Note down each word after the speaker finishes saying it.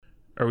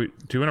Are we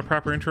doing a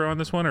proper intro on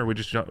this one, or are we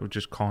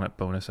just calling it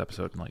bonus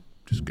episode and like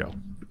just go?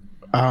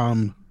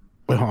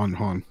 Wait, hold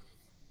on.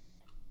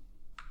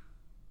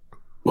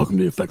 Welcome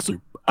to the Effects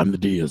Loop. I'm the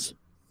Diaz.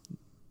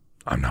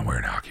 I'm not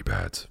wearing hockey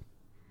pads.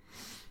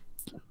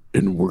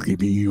 And we're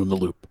keeping you in the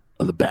loop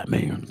of the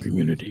Batman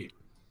community.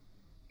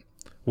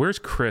 Where's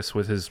Chris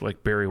with his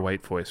like Barry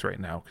White voice right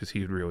now? Because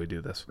he'd really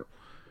do this.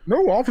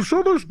 No,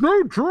 officer, there's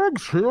no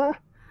drugs here.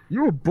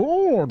 You're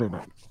bored.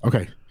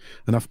 Okay,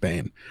 enough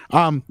Bane.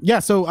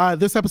 So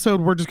this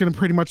episode we're just gonna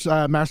pretty much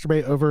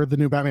masturbate over the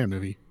new Batman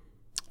movie.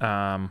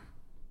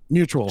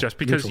 Mutual. Just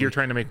because you're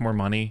trying to make more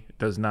money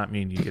does not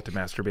mean you get to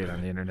masturbate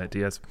on the internet,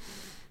 Diaz.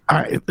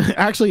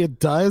 Actually, it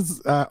does.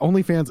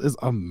 OnlyFans is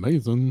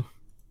amazing.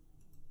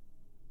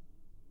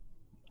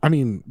 I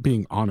mean,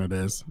 being on it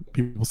is.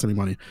 People sending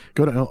money.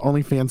 Go to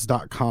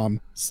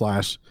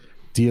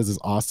onlyfans.com/Diaz is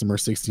awesome or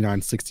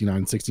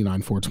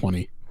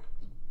 696969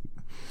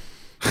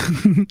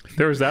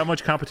 There was that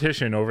much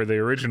competition over the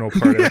original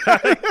part of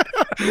that.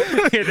 You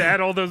had to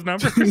add all those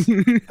numbers.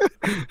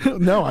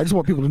 No, I just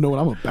want people to know what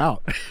I'm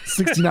about.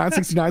 69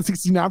 69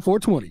 69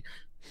 420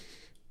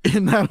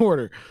 in that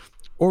order,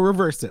 or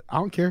reverse it. I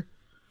don't care.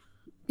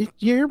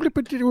 Sorry,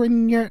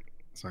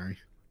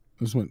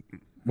 I just went.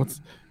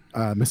 What's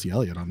Missy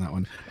Elliott on that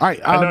one? All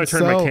right, I know I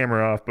turned my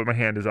camera off, but my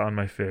hand is on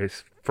my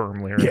face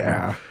firmly. Right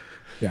now.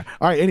 Yeah.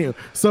 All right. Anyway,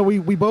 so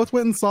we both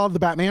went and saw the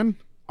Batman,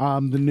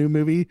 the new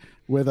movie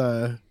with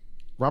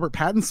Robert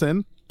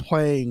Pattinson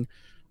playing.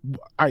 All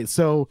right,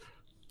 so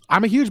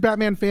I'm a huge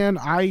Batman fan.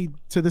 I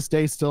to this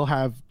day still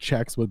have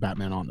checks with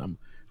Batman on them.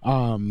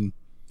 I've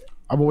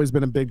always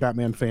been a big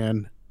Batman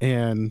fan.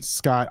 And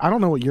Scott, I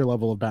don't know what your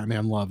level of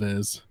Batman love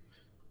is.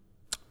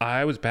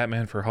 I was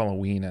Batman for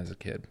Halloween as a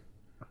kid.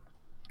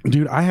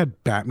 Dude, I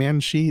had Batman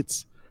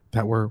sheets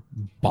that were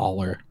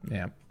baller.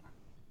 Yeah.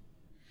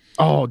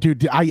 Oh,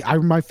 dude, I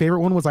my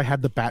favorite one was I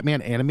had the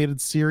Batman animated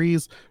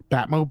series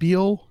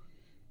Batmobile,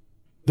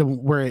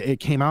 where it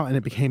came out and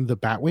it became the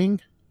Batwing.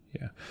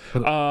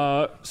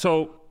 Yeah.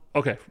 So,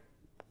 okay.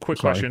 Quick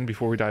question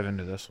before we dive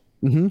into this.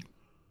 Mm-hmm.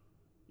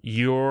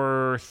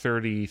 You're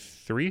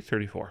 33,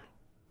 34?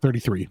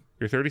 33.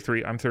 You're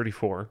 33. I'm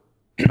 34.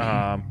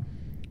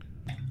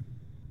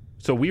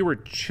 So we were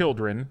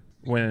children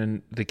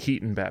when the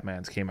Keaton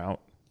Batmans came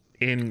out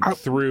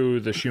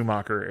through the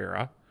Schumacher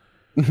era.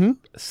 Mm-hmm.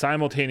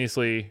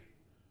 Simultaneously,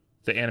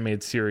 the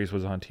animated series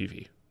was on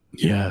TV.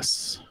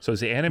 Yes. So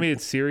is the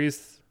animated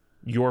series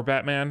your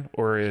Batman,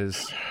 or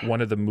is one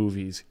of the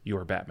movies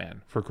your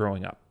Batman for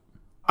growing up?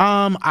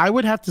 I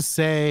would have to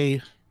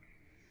say,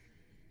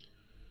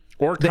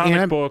 or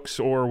comic books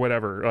or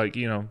whatever, like,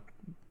 you know.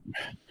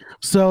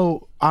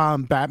 So,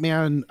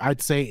 Batman,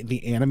 I'd say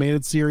the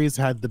animated series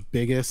had the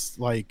biggest,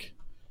 like,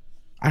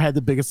 I had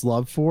the biggest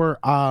love for.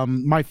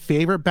 My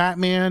favorite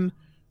Batman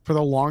for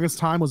the longest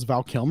time was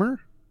Val Kilmer,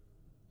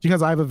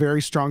 because I have a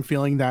very strong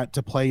feeling that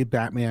to play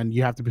Batman,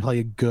 you have to play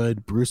a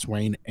good Bruce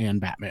Wayne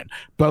and Batman.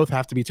 Both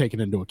have to be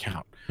taken into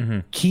account. Mm-hmm.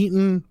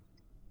 Keaton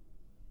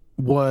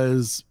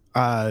was,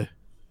 I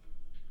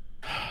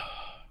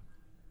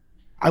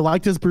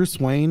liked his Bruce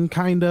Wayne,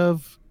 kind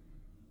of.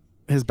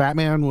 His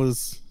Batman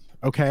was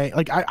okay.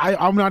 Like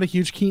I'm not a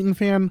huge Keaton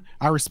fan.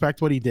 I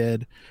respect what he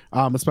did,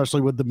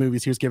 especially with the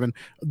movies he was given.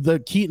 The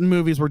Keaton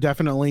movies were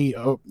definitely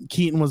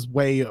Keaton was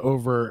way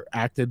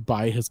overacted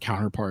by his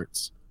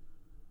counterparts.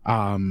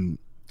 I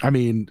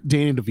mean,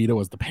 Danny DeVito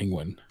as the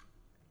Penguin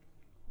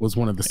was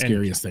one of the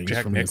scariest things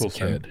for me as a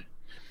kid.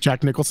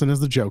 Jack Nicholson as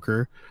the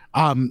Joker.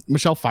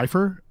 Michelle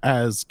Pfeiffer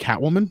as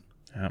Catwoman.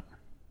 Yeah.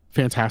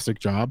 Fantastic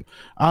job.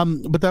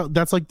 But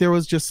that's like, there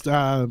was just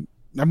I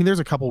mean, there's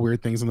a couple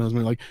weird things in those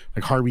movies,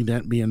 like Harvey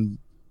Dent being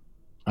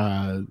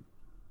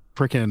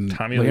frickin'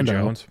 Tommy Lee Lando.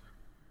 Jones.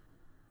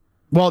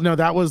 Well, no,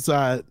 that was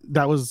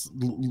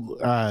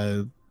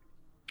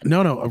no.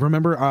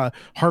 Remember,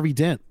 Harvey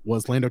Dent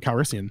was Lando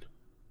Calrissian.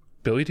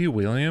 Billy D.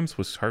 Williams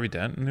was Harvey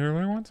Dent in the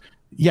earlier ones?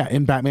 Yeah,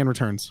 in Batman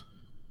Returns.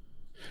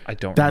 I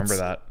don't remember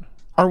that.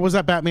 Or was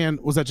that Batman?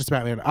 Was that just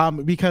Batman?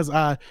 Because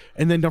and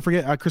then don't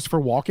forget Christopher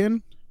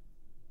Walken.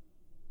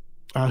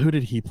 Who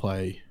did he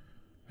play?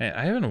 Man,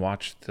 I haven't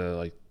watched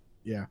the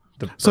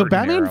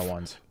Batman era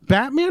ones.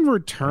 Batman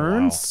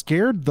Returns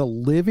scared the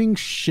living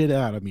shit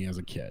out of me as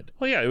a kid.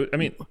 Well, yeah, I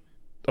mean,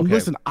 okay,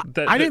 listen,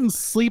 I didn't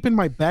sleep in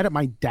my bed at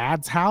my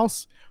dad's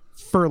house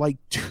for like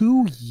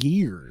 2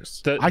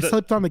 years. I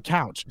slept on the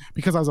couch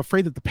because I was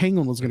afraid that the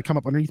Penguin was going to come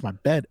up underneath my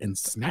bed and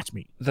snatch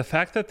me. The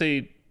fact that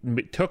they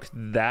took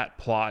that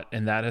plot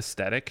and that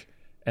aesthetic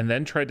and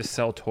then tried to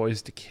sell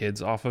toys to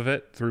kids off of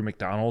it through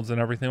McDonald's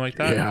and everything like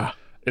that. Yeah.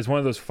 Is one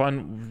of those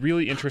fun,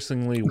 really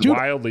interestingly,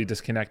 wildly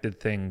disconnected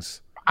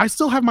things. I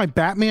still have my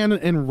Batman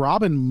and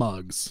Robin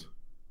mugs,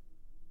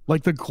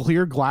 like the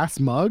clear glass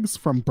mugs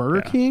from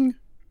Burger King.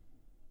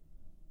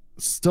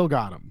 Still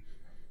got them.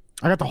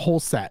 I got the whole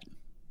set.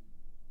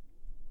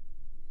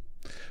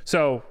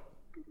 So,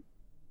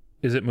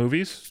 is it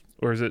movies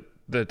or is it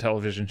the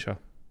television show?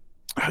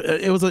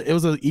 It was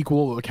a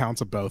equal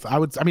accounts of both. I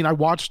mean, I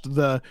watched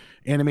the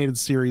animated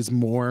series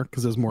more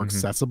because it was more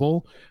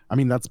accessible. I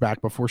mean, that's back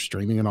before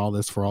streaming and all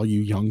this for all you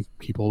young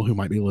people who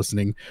might be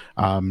listening.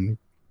 But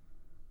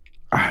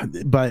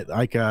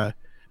like the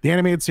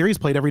animated series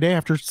played every day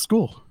after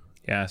school.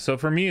 Yeah, so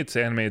for me, it's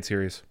animated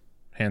series,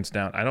 hands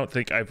down. I don't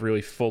think I've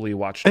really fully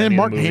watched And any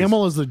Mark of the movies.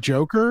 Hamill is the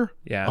Joker.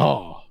 Yeah.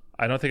 Oh,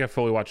 I don't think I've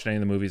fully watched any of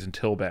the movies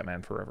until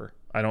Batman Forever.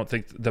 I don't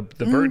think the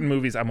Burton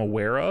movies I'm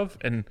aware of,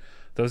 and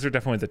those are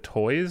definitely the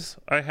toys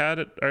I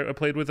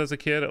played with as a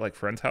kid at like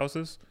friends'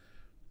 houses.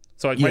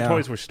 So like my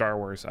toys were Star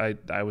Wars.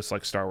 I was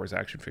like Star Wars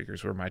action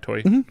figures were my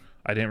toy.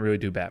 I didn't really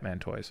do Batman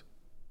toys.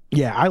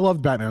 yeah, I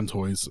loved Batman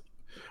toys.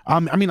 I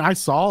mean, I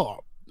saw,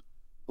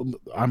 all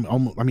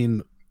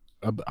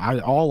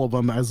of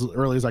them as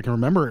early as I can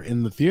remember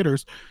in the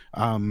theaters,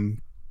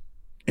 and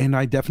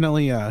I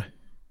definitely, No,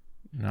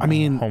 I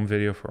mean, home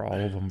video for all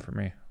of them for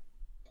me.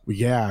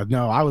 yeah,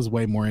 no, I was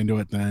way more into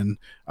it than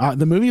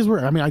the movies were.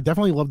 I mean, I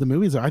definitely loved the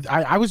movies.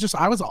 I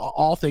was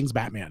all things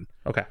Batman.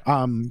 Okay.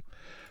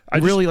 I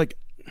really like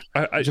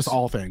I just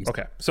all things.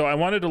 Okay, so I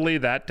wanted to lay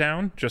that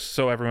down just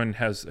so everyone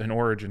has an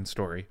origin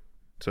story,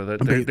 so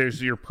that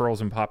there's your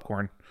pearls and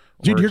popcorn.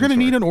 Dude, you're gonna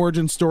need an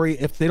origin story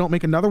if they don't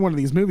make another one of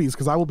these movies,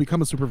 because I will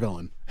become a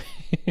supervillain.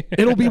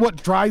 It'll be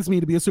what drives me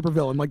to be a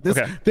supervillain. Like this,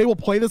 they will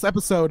play this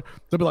episode.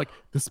 They'll be like,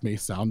 this may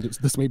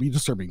be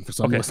disturbing for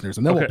some listeners,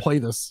 and then we'll play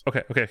this.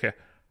 Okay.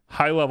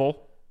 High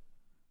level.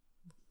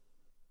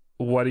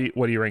 What do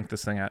you rank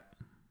this thing at?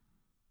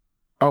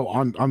 Oh,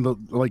 on the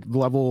like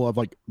level of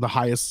like the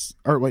highest,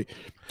 or wait,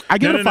 I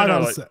give it a 5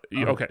 out of 7.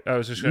 Okay, I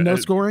was just gonna, no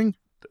scoring.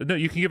 No,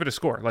 you can give it a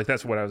score. Like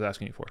that's what I was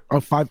asking you for.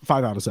 Oh, 5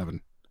 out of 7.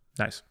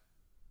 Nice,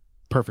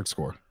 perfect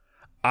score.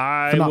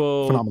 I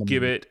will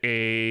give it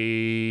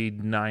a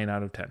 9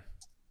 out of 10.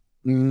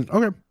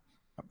 Okay.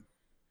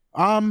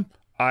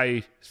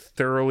 I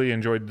thoroughly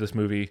enjoyed this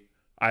movie.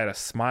 I had a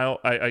smile.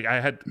 I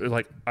had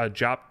like a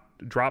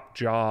drop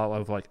jaw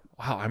of like,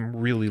 wow, I'm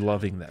really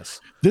loving this.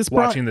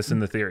 Watching this in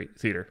the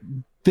theater.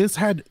 This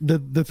had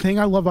the thing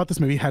I love about this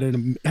movie had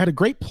a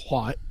great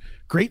plot,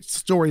 great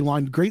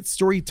storyline, great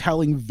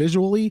storytelling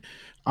visually.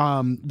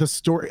 The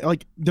story,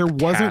 like there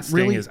wasn't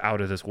really is out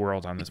of this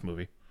world on this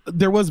movie.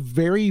 There was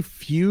very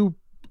few,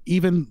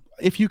 even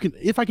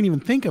if I can even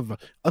think of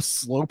a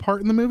slow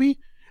part in the movie.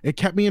 It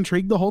kept me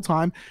intrigued the whole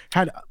time.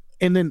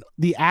 And then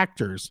the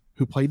actors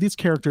who played these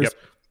characters,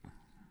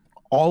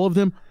 all of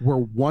them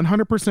were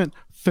 100%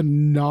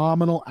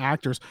 phenomenal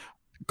actors.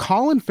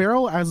 Colin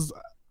Farrell as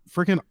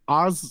freaking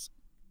Oz,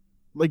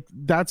 like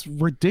that's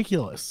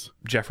ridiculous.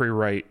 Jeffrey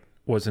Wright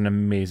was an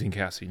amazing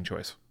casting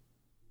choice.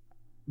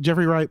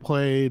 Jeffrey Wright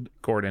played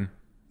Gordon.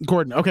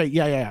 Okay,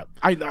 yeah.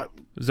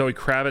 Zoe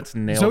Kravitz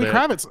nailed Zoe it.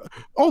 Kravitz.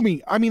 Oh,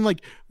 I mean,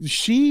 like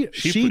she did.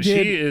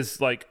 She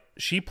is like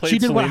she played. She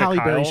did Selena what Halle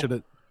Kyle. Berry should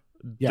have.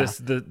 Yeah.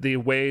 The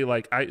way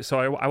like I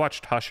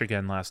watched Hush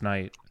again last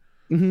night.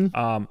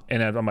 Mm-hmm.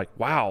 And I'm like,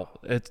 wow,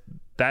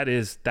 that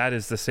is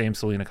the same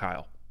Selena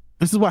Kyle.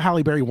 This is what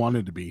Halle Berry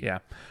wanted to be. Yeah.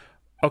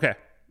 Okay.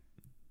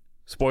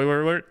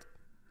 Spoiler alert.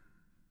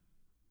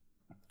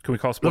 Can we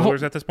call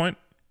spoilers at this point?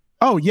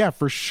 Oh yeah,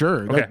 for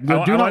sure. Okay.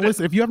 Like, do not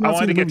listen if you haven't seen the movie. I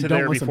wanted to get to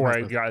there listen before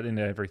I got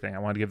into everything. I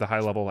wanted to give the high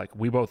level. Like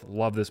we both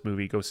love this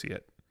movie. Go see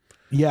it.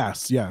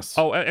 Yes.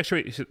 Oh,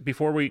 actually,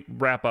 before we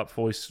wrap up,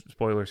 fully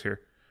spoilers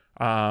here.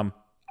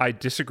 I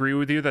disagree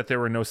with you that there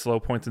were no slow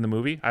points in the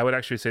movie. I would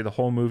actually say the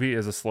whole movie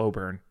is a slow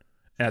burn,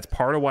 and that's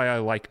part of why I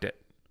liked it.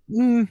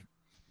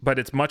 But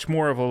it's much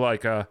more of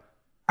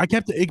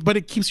but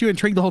it keeps you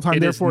intrigued the whole time.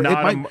 Therefore,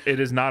 it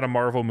is not a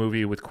Marvel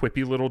movie with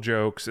quippy little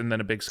jokes and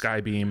then a big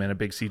sky beam and a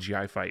big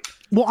CGI fight.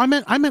 Well,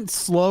 I meant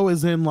slow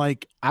as in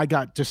like I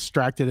got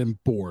distracted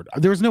and bored.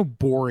 There was no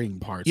boring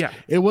parts. Yeah,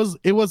 it was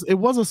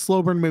a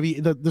slow burn movie.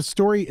 The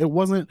story, it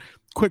wasn't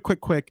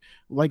quick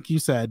like you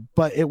said,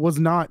 but it was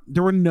not.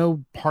 There were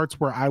no parts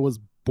where I was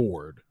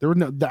bored.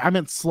 I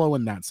meant slow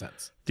in that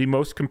sense. The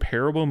most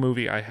comparable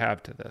movie I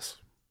have to this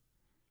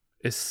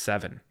is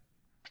Seven.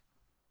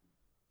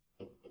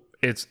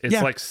 It's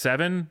like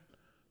Seven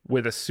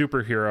with a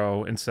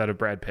superhero instead of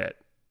Brad Pitt.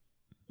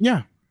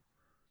 Yeah.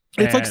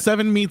 It's like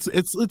Seven meets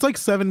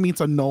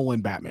a Nolan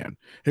Batman.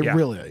 It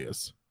really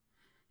is.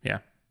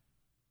 Yeah.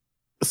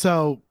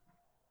 So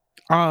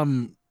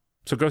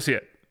go see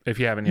it if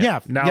you haven't yet. Yeah.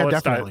 Now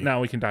let's definitely. Now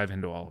we can dive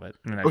into all of it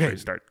and actually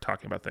start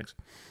talking about things.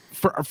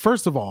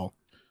 First of all,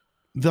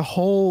 the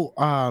whole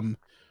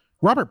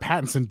Robert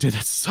Pattinson did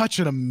such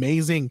an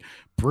amazing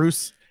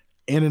Bruce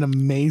and an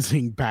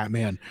amazing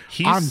Batman.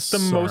 He's the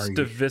most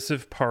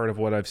divisive part of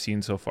what I've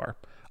seen so far.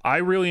 I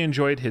really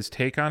enjoyed his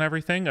take on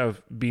everything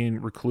of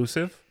being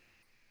reclusive.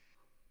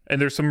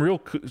 And there's some real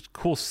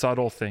cool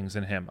subtle things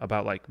in him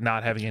about like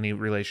not having any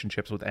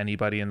relationships with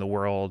anybody in the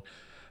world.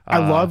 I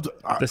loved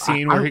the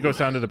scene where he goes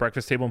down to the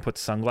breakfast table and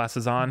puts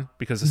sunglasses on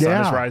because the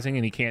sun is rising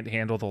and he can't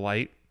handle the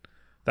light.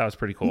 That was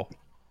pretty cool.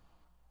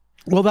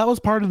 Well, that was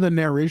part of the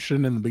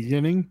narration in the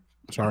beginning.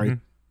 Sorry.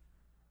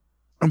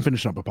 I'm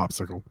finishing up a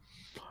popsicle.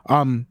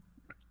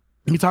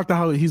 He talked about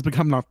how he's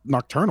become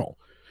nocturnal.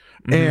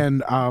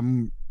 And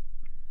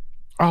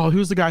Oh,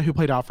 who's the guy who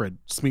played Alfred?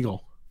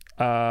 Smeagol.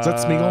 Is that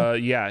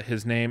Smeagol? Yeah,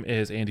 his name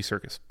is Andy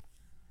Serkis.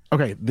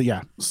 Okay,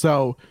 yeah.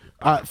 So,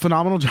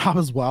 phenomenal job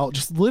as well.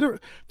 Just literally,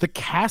 the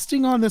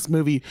casting on this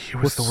movie He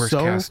was the worst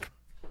cast.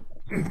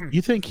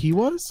 You think he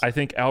was? I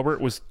think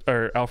Alfred was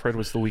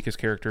the weakest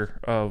character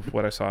of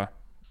what I saw.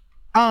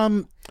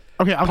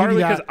 Okay, I'll Partly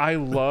give you because that. I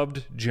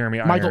loved Jeremy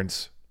Michael-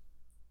 Irons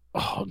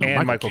Oh, no,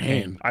 and Michael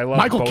Caine. I love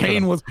Michael both of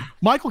Caine them.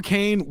 Michael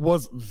Caine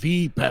was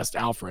the best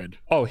Alfred.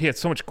 Oh, he had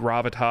so much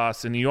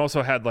gravitas, and you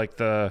also had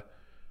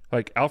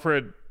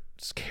Alfred's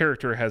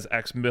character has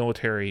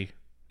ex-military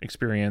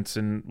experience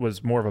and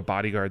was more of a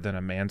bodyguard than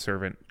a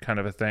manservant kind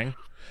of a thing.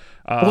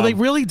 Well, they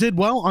really did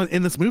well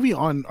in this movie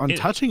on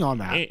touching on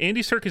that.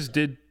 Andy Serkis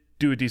did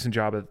do a decent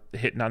job of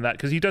hitting on that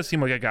because he does seem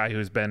like a guy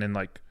who's been in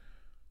like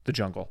the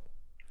jungle,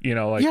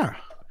 Yeah.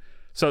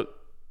 So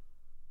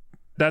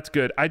that's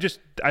good. I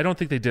don't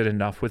think they did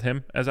enough with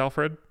him as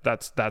Alfred.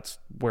 That's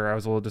where I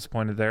was a little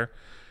disappointed there.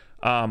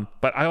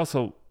 But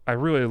I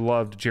really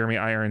loved Jeremy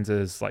Irons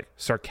as like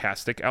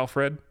sarcastic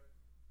Alfred,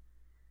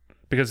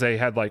 because they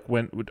had like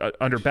when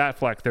under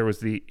Batfleck there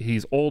was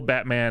he's old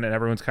Batman and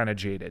everyone's kind of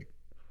jaded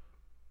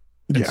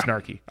and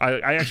snarky.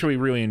 I actually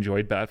really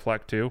enjoyed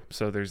Batfleck too,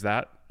 so there's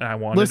that. And I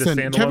wanted to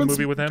stand alone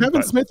movie with him.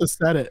 Kevin Smith has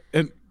said it,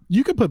 and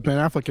you could put Ben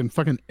Affleck in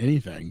fucking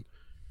anything.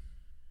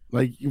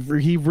 Like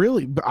he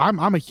really, I'm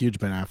a huge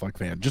Ben Affleck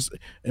fan.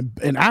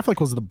 And Affleck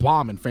was the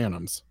bomb in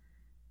Phantoms.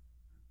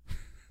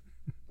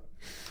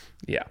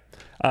 Yeah.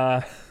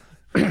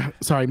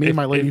 Sorry, me and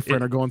my lady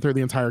friend are going through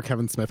the entire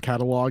Kevin Smith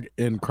catalog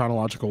in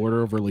chronological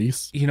order of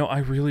release. I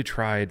really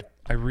tried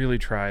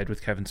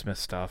with Kevin Smith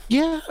stuff.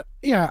 Yeah,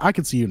 I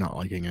could see you not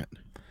liking it.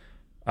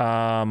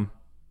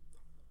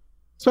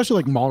 Especially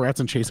like Mallrats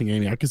and Chasing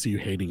Amy. I could see you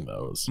hating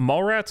those.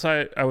 Mallrats,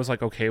 I was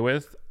like okay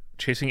with.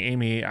 Chasing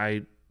Amy,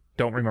 I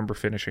don't remember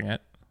finishing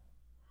it.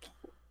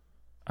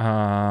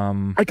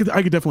 I could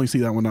definitely see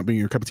that one not being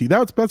your cup of tea.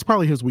 That's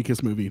probably his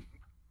weakest movie.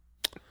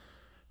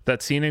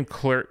 That scene in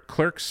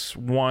Clerks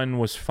 1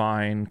 was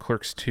fine.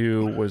 Clerks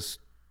 2 was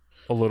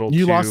a little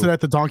You lost it at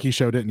the Donkey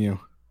Show, didn't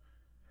you?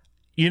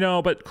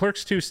 But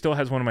Clerks 2 still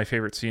has one of my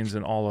favorite scenes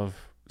in all of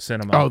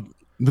cinema. Oh,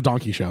 the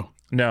Donkey Show.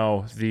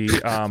 No,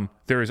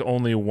 there is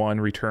only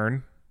one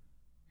return.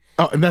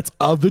 Oh, and that's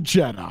of the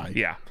Jedi.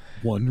 Yeah.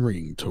 One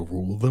ring to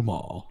rule them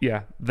all.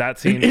 Yeah, that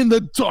scene. In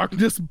the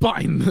darkness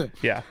bind them.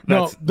 Yeah,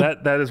 No,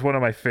 that is one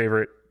of my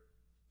favorite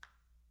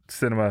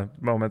cinema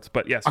moments.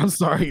 But yes, I'm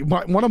sorry,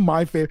 one of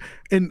my favorite.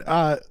 And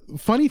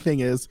funny thing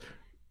is,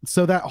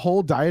 so that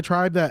whole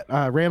diatribe that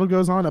Randall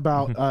goes on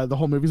about the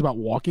whole movie's about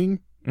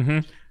walking. Mm-hmm.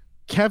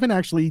 Kevin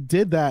actually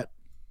did that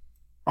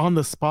on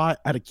the spot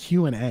at a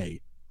Q&A.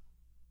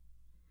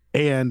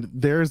 And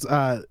there's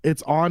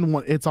it's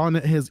on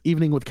his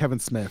Evening with Kevin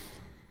Smith.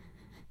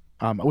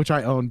 Which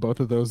I own both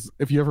of those.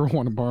 If you ever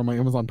want to borrow my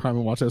Amazon Prime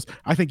and watch those,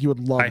 I think you would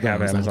love. I have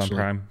those, Amazon actually.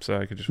 Prime, so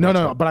I could just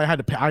no, but I had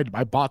to pay.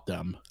 I bought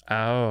them.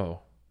 Oh,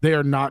 they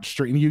are not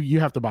straight. You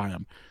have to buy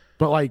them,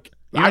 but like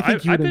I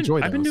think you would enjoy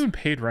those. I've been doing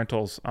paid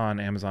rentals on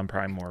Amazon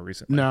Prime more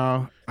recently.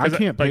 No, I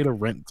can't pay to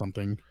rent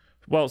something.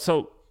 Well,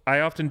 so I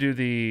often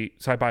do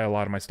so I buy a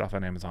lot of my stuff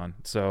on Amazon.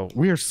 So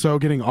we are so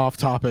getting off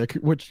topic.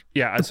 Which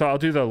so I'll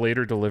do the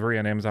later delivery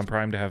on Amazon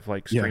Prime to have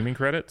like streaming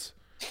credits,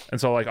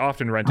 and so like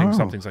often renting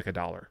something's like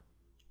 $1.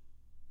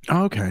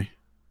 Oh, okay.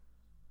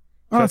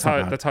 So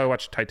that's how I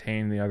watched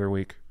Titan the other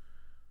week.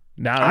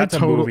 Now that's a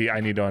movie I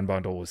need to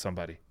unbundle with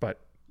somebody. But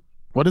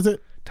what is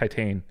it?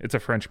 Titan. It's a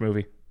French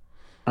movie.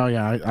 Oh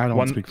yeah, I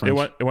don't speak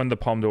French. It won the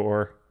Palme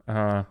d'Or.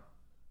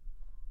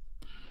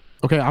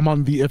 Okay, I'm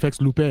on the FX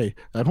Lupe.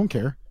 I don't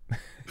care.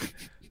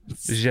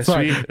 Je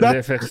suis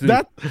FX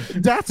Lupe.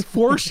 That's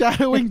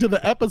foreshadowing to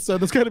the episode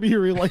that's going to be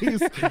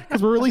released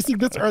because we're releasing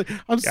this early.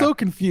 I'm so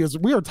confused.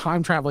 We are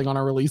time traveling on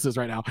our releases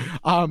right now.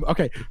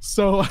 Okay,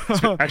 so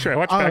actually, I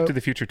watched Back to the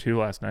Future 2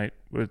 last night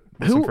with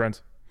some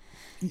friends.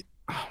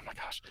 Oh my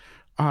gosh.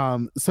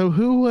 So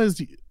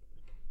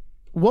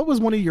what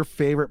was one of your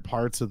favorite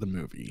parts of the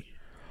movie?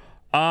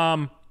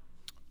 I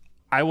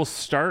will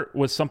start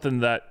with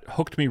something that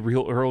hooked me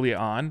real early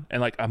on and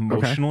like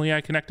emotionally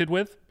I connected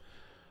with.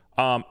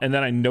 And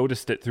then I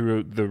noticed it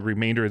through the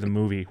remainder of the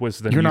movie was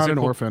the You're musical,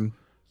 not an orphan.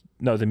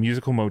 No, the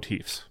musical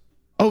motifs.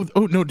 Oh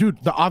no,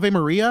 dude, the Ave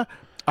Maria.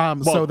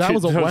 So that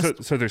was a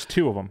West. So there's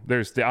two of them.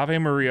 There's the Ave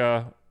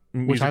Maria,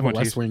 which I have a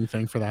West Wing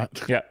thing for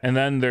that. Yeah, and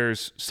then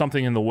there's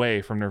Something in the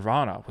Way from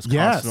Nirvana was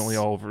constantly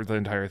all over the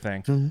entire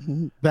thing.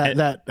 Mm-hmm.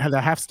 That had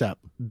a half step.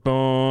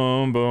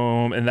 Boom,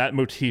 boom, and that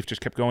motif just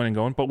kept going and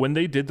going. But when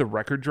they did the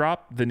record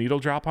drop, the needle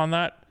drop on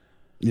that,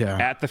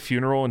 at the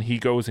funeral, and he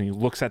goes and he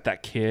looks at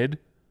that kid.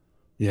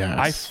 Yeah,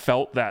 I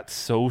felt that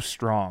so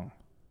strong.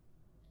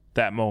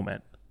 That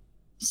moment.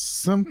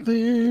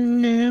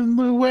 Something in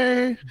the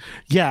way.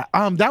 Yeah,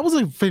 that was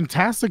a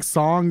fantastic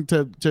song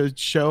to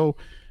show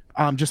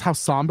just how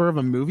somber of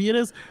a movie it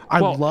is. I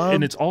love,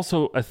 and it's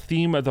also a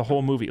theme of the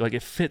whole movie. Like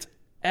it fits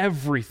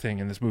everything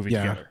in this movie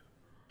together.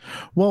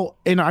 Well,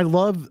 and I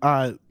love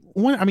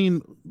when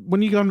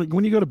you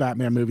go to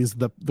Batman movies,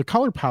 the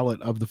color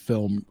palette of the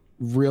film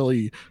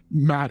really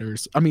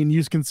matters. I mean,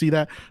 you can see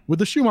that with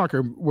the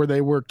Schumacher, where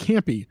they were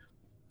campy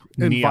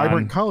and Neon.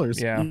 vibrant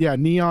colors. Yeah.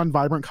 Neon,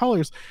 vibrant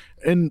colors.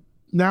 And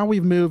now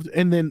we've moved,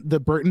 and then the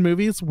Burton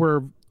movies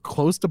were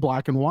close to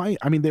black and white.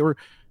 I mean, they were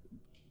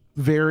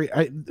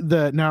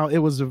now it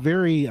was a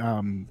very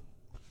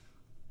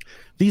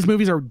these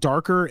movies are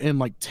darker in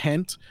like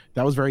tint.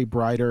 That was very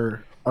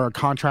brighter, or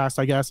contrast,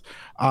 I guess.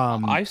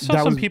 I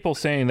saw some people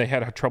saying they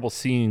had trouble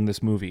seeing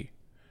this movie,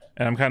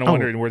 and I'm kind of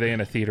wondering, were they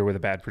in a theater with a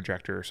bad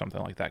projector or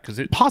something like that? Because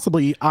it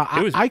possibly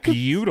it was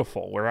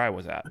beautiful where I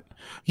was at.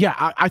 Yeah,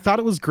 I thought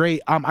it was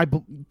great.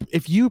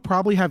 If you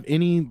probably have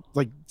any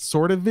like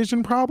sort of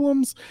vision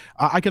problems,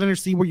 I can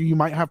understand where you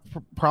might have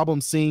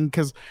problems seeing,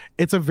 because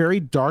it's a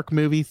very dark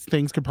movie.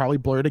 Things could probably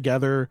blur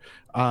together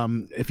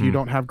if you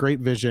don't have great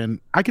vision.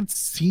 I could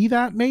see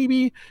that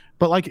maybe,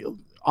 but like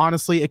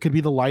honestly, it could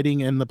be the lighting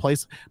in the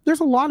place.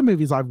 There's a lot of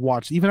movies I've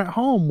watched even at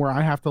home where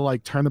I have to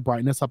like turn the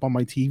brightness up on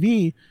my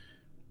TV.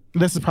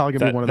 This is probably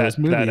gonna be one of those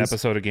movies. That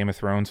episode of Game of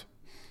Thrones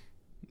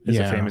is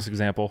a famous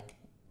example.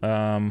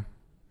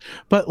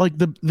 But like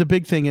the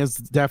big thing is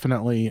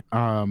definitely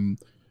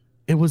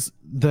it was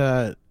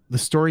the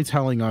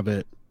storytelling of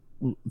it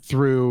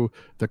through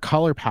the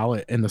color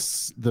palette and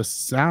the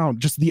sound,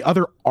 just the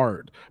other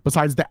art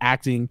besides the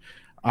acting.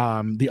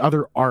 The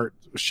other art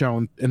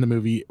shown in the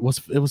movie was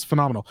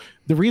phenomenal.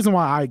 The reason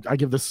why I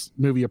give this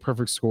movie a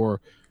perfect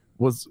score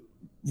was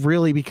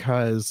really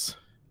because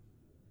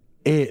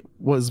it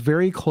was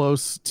very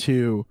close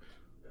to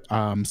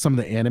some of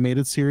the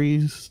animated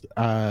series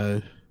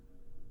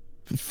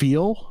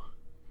feel,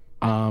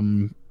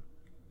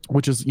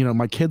 which is, you know,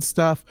 my kids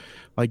stuff.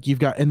 Like you've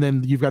got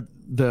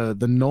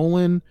the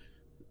Nolan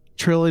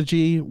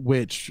trilogy,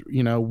 which,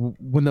 you know,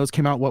 when those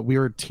came out, we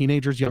were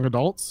teenagers, young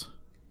adults,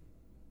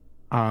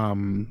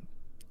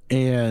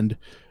 and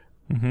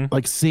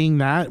like seeing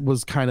that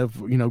was kind of,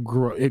 you know,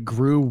 it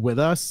grew with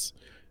us,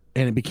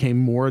 and it became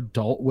more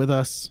adult with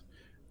us.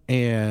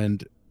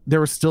 And there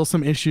were still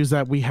some issues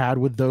that we had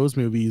with those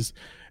movies,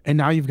 and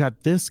now you've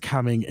got this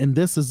coming, and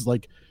this is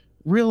like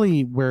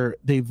really where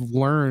they've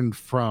learned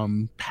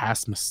from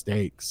past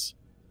mistakes,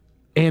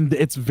 and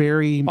it's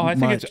very I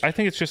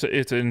think it's just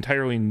it's an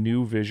entirely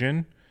new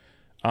vision.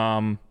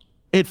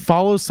 It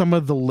follows some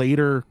of the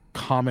later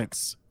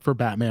comics for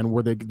Batman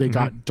where they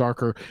got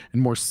darker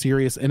and more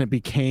serious, and it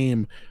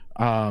became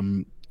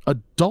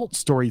adult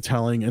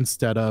storytelling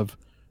instead of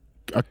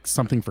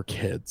something for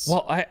kids.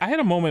 Well, I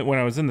had a moment when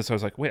I was in this, I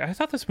was like, wait, I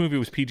thought this movie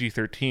was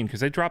PG-13 because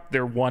they dropped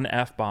their one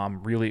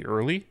F-bomb really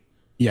early.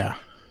 Yeah.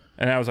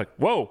 And I was like,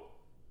 whoa.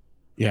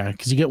 Yeah,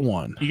 because you get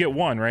one. You get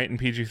one, right, in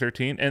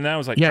PG-13? And then I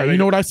was like... Yeah, you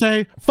know what I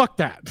say? Fuck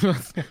that.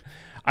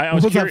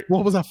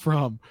 What was that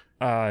from?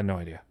 No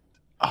idea.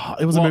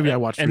 It was a movie I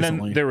watched recently.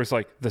 And then there was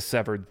like The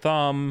Severed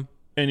Thumb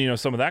and, you know,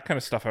 some of that kind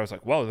of stuff. I was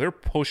like, whoa, they're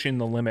pushing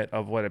the limit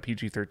of what a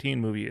PG-13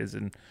 movie is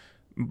in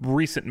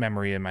recent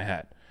memory in my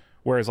head.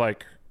 Whereas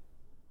like...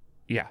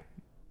 Yeah.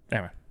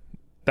 Anyway,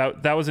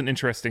 that was an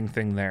interesting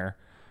thing there.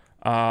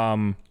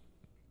 I'll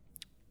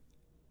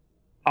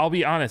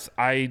be honest.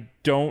 I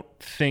don't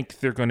think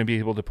they're going to be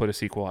able to put a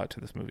sequel out to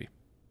this movie.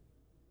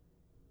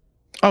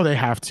 Oh, they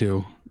have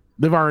to.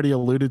 They've already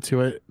alluded to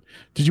it.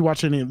 Did you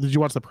watch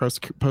the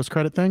post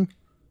credit thing?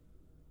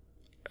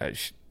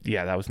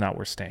 Yeah, that was not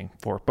worth staying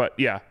for. But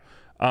yeah,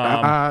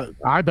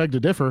 I beg to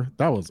differ.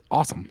 That was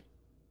awesome.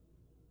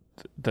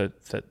 The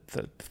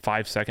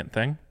 5-second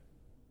thing.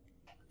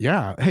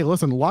 Yeah. Hey,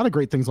 listen, a lot of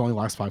great things only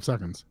last 5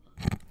 seconds.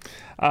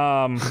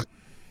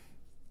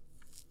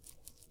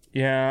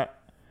 Yeah.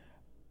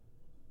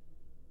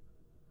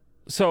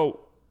 So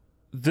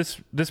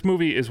this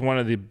movie is one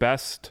of the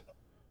best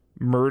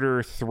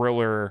murder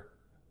thriller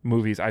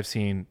movies I've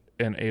seen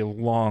in a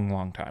long,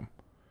 long time.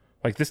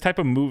 Like this type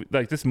of movie,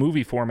 like this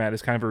movie format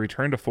is kind of a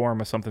return to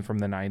form of something from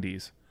the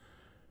 90s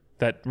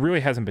that really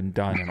hasn't been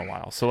done in a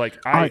while. So like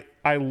I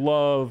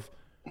love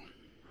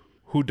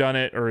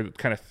whodunit or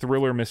kind of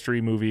thriller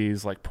mystery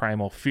movies like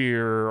Primal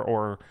Fear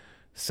or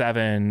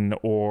Seven,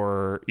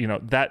 or, you know,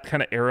 that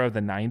kind of era of the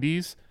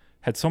 90s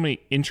had so many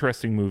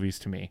interesting movies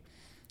to me.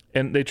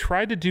 And they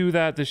tried to do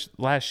that this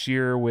last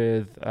year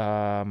with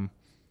Denzel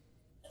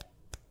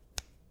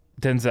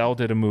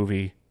did a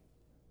movie,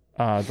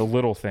 The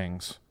Little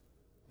Things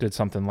did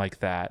something like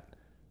that.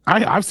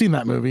 I've seen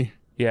that movie.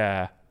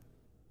 Yeah.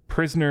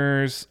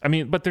 Prisoners. I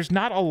mean, but there's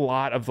not a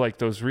lot of like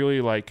those really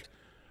like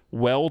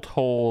well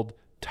told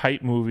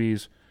tight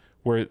movies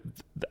where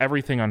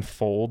everything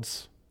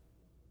unfolds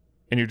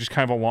and you're just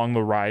kind of along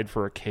the ride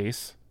for a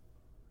case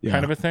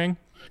kind of a thing.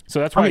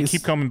 So that's why I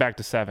keep coming back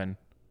to Seven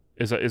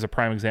is a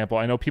prime example.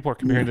 I know people are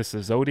comparing this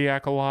to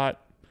Zodiac a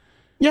lot.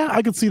 Yeah,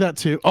 I could see that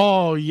too.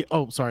 Oh, yeah.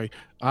 Oh, sorry.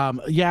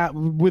 Yeah,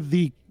 with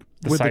the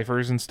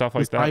ciphers and stuff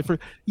like that.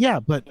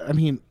 Yeah, but I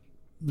mean,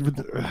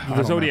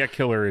 the Zodiac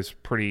Killer is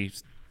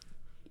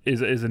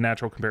is a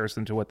natural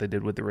comparison to what they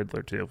did with the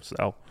Riddler too.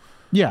 So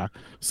yeah.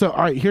 So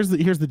all right, here's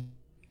the.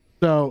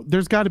 So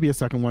there's got to be a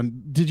second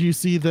one. Did you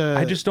see the?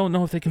 I just don't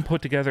know if they can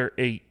put together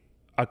a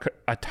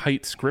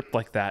tight script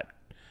like that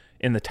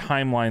in the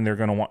timeline they're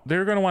going to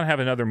want to have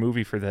another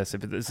movie for this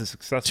if this is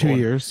successful 2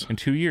 years. in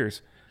 2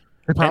 years.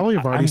 They probably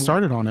And have already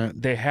started on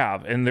it. They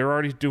have, and they're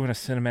already doing a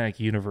cinematic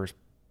universe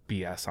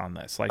BS on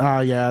this. Like,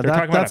 yeah, they're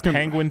talking that's about a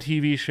Penguin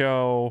TV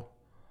show.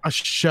 A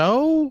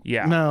show?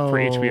 Yeah, no, for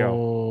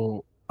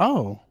HBO.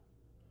 Oh,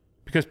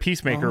 Because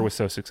Peacemaker was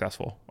so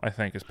successful, I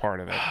think, is part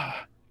of it.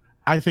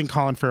 I think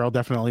Colin Farrell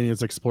definitely needs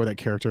to explore that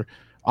character.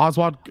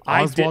 Oswald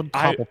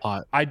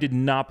Cobblepot. I did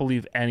not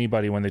believe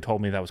anybody when they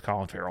told me that was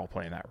Colin Farrell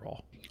playing that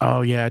role.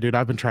 Oh yeah, dude,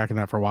 I've been tracking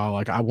that for a while.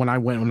 Like when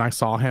I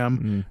saw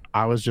him,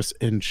 I was just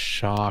in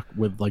shock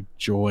with like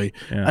joy.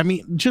 Yeah. I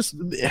mean, just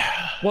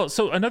well,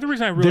 so another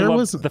reason I really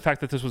love the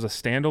fact that this was a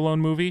standalone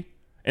movie,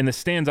 and this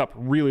stands up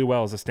really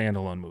well as a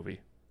standalone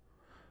movie.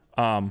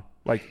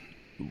 Like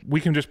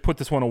we can just put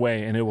this one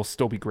away and it will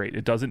still be great.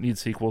 It doesn't need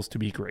sequels to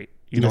be great.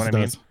 You know what I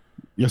mean?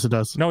 Yes, it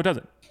does. No, it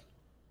doesn't.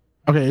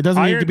 Okay, it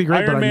doesn't need to be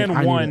great. Iron but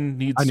Man 1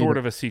 needs sort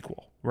of a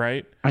sequel,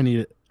 right? I need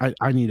it.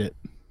 I need it.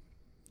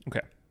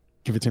 Okay.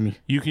 Give it to me.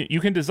 You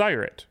can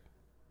desire it,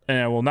 and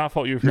I will not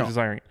fault you if you're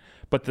desiring it.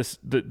 But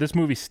this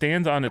movie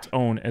stands on its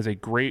own as a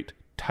great,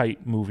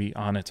 tight movie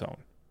on its own.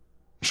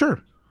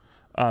 Sure.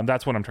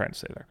 That's what I'm trying to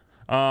say there.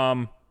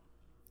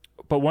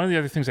 But one of the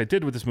other things I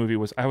did with this movie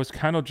was I was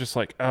kind of just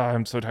like,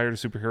 I'm so tired of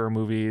superhero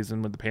movies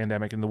and with the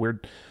pandemic and the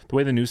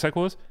way the news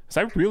cycle is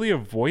I really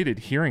avoided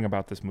hearing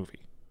about this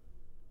movie.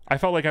 I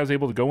felt like I was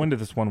able to go into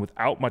this one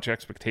without much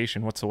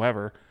expectation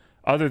whatsoever,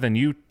 other than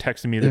you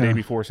texting me the day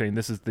before saying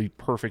this is the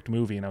perfect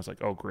movie, and I was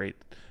like, oh great,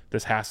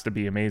 this has to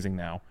be amazing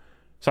now.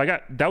 So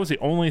that was the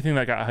only thing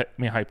that got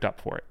me hyped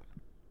up for it.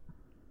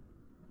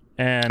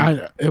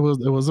 And it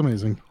was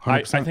amazing.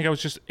 I think I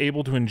was just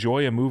able to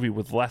enjoy a movie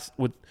with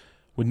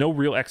no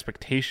real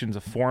expectations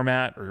of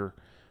format or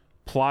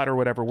plot or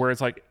whatever.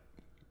 Whereas like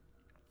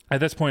at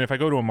this point, if I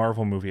go to a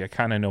Marvel movie, I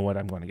kind of know what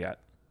I'm going to get.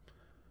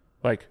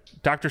 Like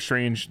Doctor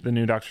Strange, the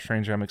new Doctor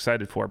Strange, I'm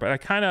excited for, but I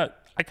kind of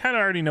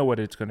already know what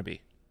it's going to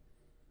be.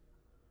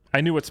 I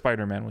knew what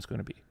Spider-Man was going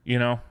to be, you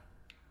know?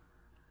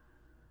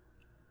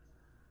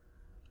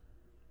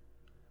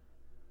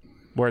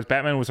 Whereas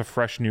Batman was a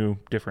fresh, new,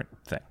 different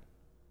thing.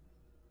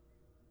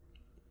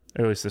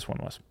 Or at least this one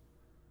was.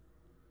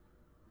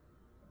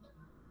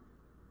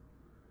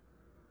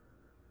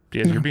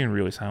 Yeah, you're being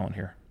really silent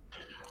here.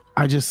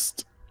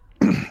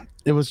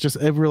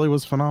 It really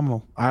was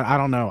phenomenal. I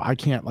don't know. I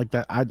can't like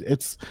that.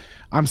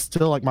 I'm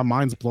still like my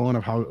mind's blown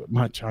of how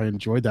much I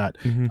enjoyed that.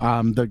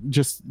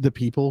 Mm-hmm. The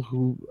people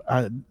who,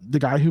 the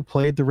guy who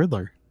played the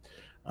Riddler,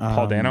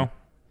 Paul Dano.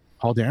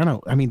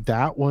 I mean,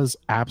 that was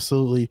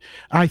absolutely,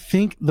 I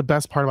think the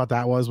best part about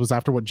that was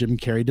after what Jim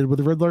Carrey did with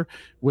the Riddler,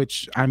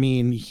 which I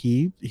mean,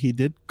 he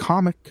did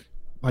comic,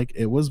 like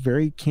it was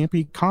very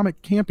campy,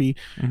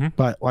 Mm-hmm.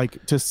 but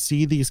like to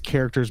see these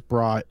characters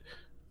brought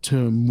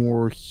to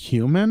more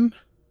human,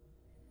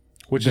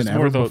 which is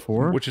more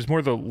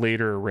the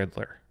later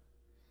Riddler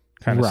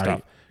kind of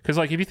stuff. Because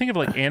like if you think of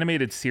like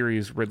animated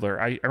series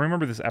Riddler, I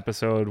remember this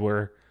episode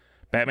where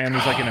Batman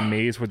was like in a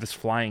maze with this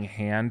flying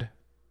hand.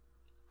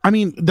 I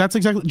mean, that's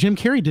exactly Jim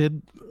Carrey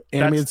did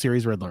animated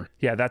series Riddler.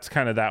 Yeah, that's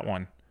kind of that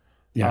one.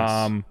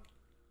 Yes.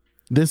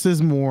 This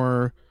is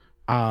more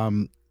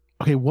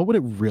okay, what would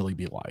it really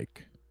be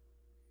like?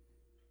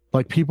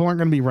 Like people aren't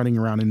going to be running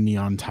around in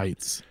neon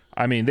tights.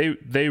 I mean,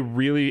 they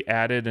really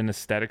added an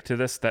aesthetic to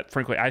this that,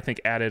 frankly, I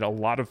think added a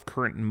lot of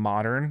current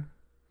modern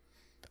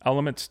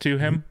elements to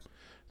him.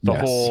 The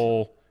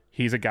whole,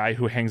 he's a guy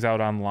who hangs out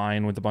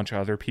online with a bunch of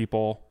other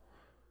people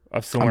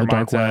of similar mindset.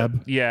 Dark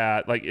web.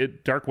 Yeah,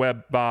 like dark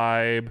web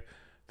vibe.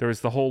 There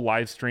was the whole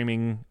live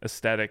streaming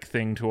aesthetic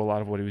thing to a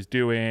lot of what he was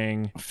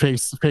doing.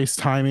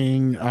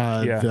 FaceTiming,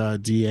 the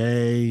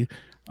DA.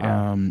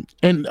 Yeah.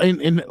 And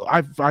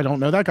I don't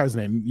know that guy's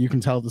name. You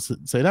can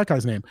say that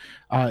guy's name.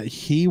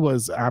 He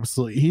was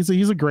absolutely,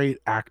 he's a great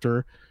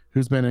actor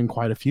who's been in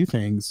quite a few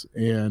things,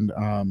 and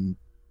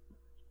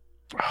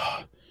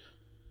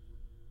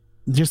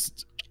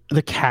just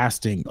the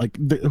casting, like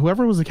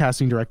whoever was the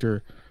casting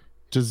director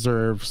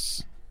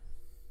deserves,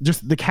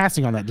 just the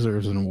casting on that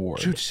deserves an award.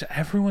 Dude, just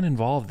everyone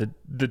involved.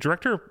 The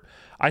director,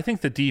 I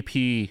think the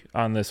DP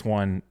on this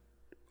one,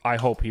 I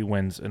hope he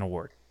wins an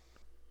award.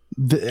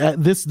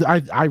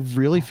 I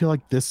really feel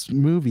like this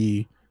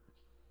movie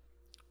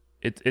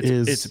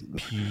it's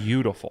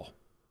beautiful.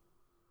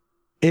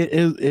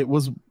 It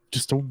was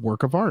just a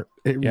work of art.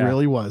 It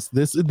really was.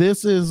 This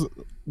is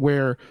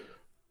where,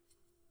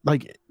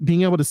 like,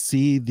 being able to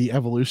see the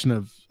evolution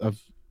of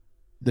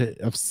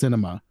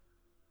cinema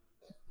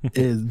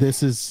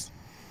this is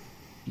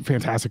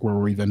fantastic where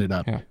we've ended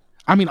up. Yeah.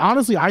 I mean,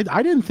 honestly, I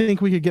didn't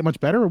think we could get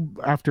much better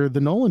after the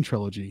Nolan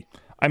trilogy.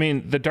 I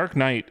mean, The Dark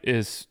Knight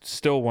is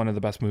still one of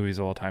the best movies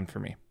of all time for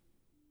me.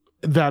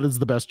 That is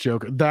the best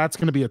Joker. That's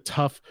going to be a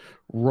tough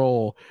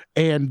role.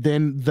 And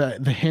then the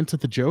hint at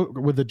the joke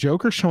with the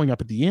Joker showing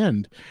up at the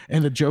end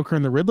and the Joker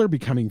and the Riddler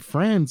becoming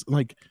friends.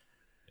 Like,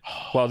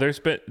 well, there's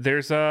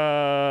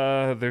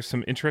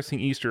some interesting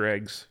Easter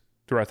eggs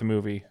throughout the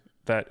movie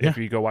that if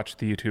you go watch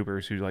the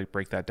YouTubers who like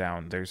break that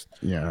down, there's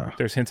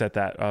hints at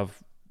that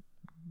of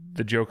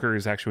the Joker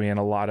is actually in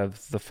a lot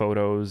of the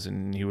photos,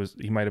 and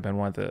he might have been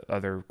one of the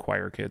other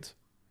choir kids.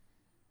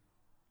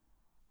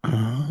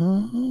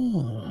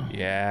 Oh.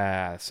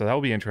 Yeah, so that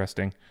will be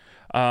interesting.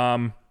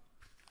 I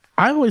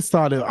always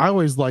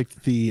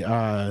liked the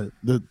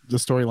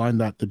storyline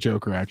that the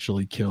Joker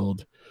actually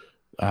killed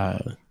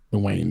the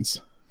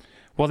Waynes.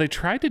 Well, they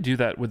tried to do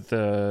that with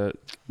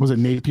was it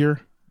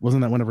Napier?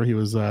 Wasn't that whenever he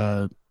was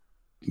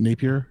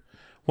Napier?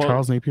 Well,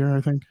 Charles Napier,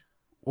 I think.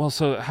 Well,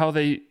 so how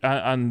they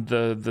on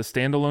the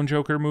standalone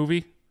Joker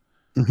movie,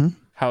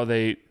 how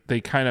they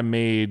kind of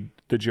made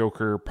the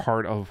Joker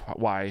part of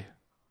why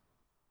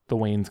the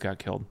Waynes got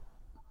killed.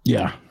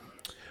 Yeah.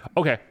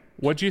 Okay,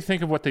 what do you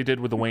think of what they did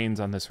with the Waynes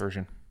on this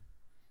version?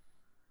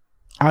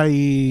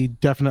 I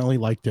definitely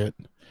liked it.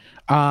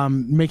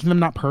 Making them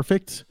not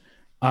perfect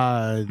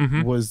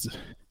was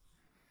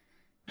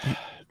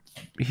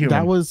human.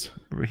 That was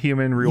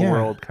human, real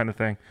world kind of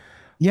thing.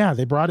 Yeah,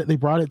 they brought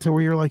it to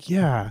where you're like,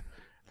 yeah.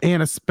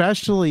 And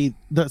especially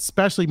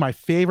my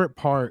favorite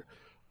part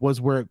was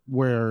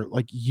where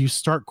like you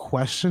start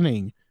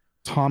questioning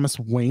Thomas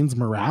Wayne's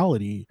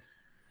morality,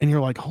 and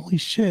you're like, holy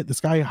shit,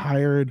 this guy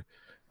hired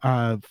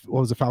what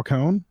was it,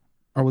 Falcone?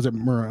 Or was it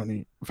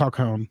Maroni?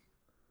 Falcone.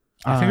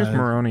 I think it was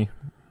Maroni.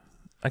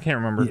 I can't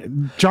remember.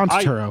 John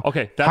Turturro.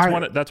 Okay,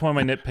 that's one of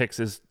my nitpicks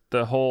is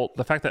the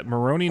fact that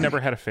Maroni never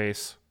had a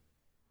face.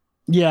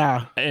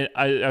 Yeah. And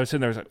I was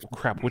sitting there, I was like,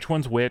 crap, which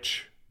one's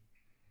which?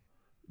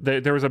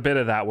 There was a bit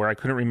of that where I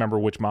couldn't remember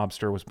which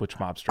mobster was which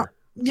mobster.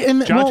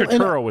 John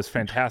Turturro was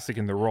fantastic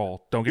in the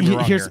role. Don't get me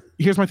wrong.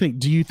 Here's my thing.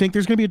 Do you think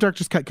there's going to be a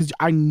director's cut? Because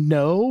I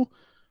know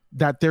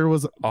that there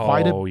was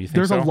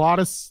there's a lot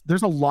of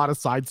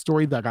side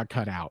story that got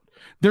cut out.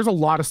 There's a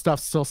lot of stuff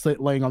still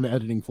laying on the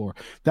editing floor.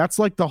 That's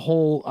like the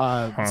whole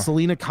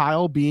Selena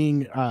Kyle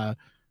being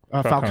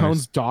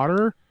Falcone's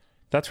daughter.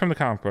 That's from the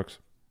comic books.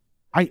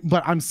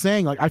 But I'm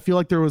saying, like, I feel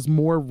like there was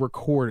more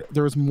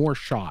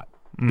shot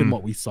than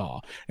what we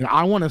saw, and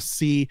I want to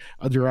see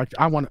a direct.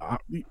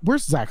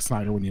 Where's Zack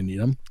Snyder when you need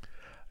him?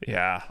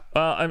 Yeah,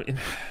 I mean,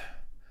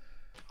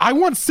 I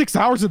want 6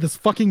 hours of this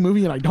fucking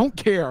movie, and I don't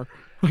care.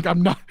 Like,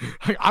 I'm not.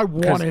 I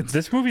want it.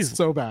 This movie's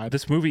so bad.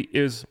 This movie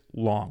is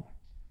long.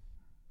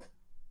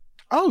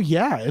 Oh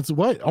yeah, it's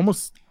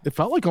almost. It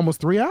felt like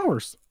almost 3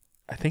 hours.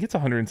 I think it's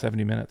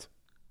 170 minutes.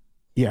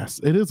 Yes,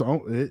 it is.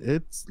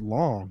 It's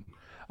long.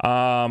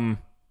 And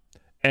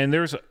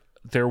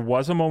there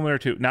was a moment or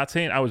two, not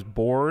saying I was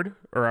bored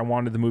or I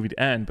wanted the movie to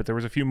end, but there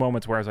was a few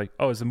moments where I was like,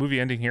 oh, is the movie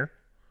ending here?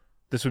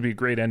 This would be a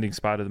great ending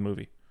spot of the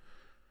movie.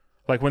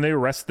 Like when they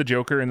arrest the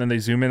Joker and then they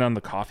zoom in on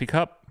the coffee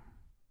cup.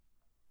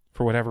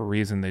 For whatever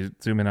reason, they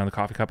zoom in on the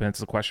coffee cup and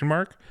it's a question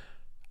mark.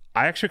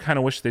 I actually kind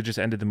of wish they just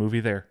ended the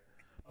movie there.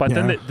 But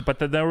then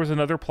there was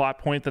another plot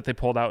point that they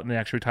pulled out and they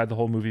actually tied the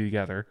whole movie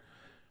together.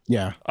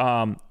 Yeah.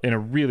 In a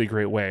really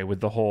great way with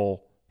the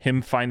whole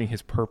him finding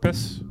his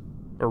purpose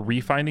or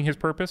refinding his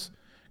purpose.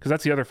 Because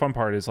that's the other fun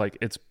part is like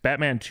it's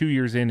Batman 2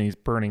 years in and he's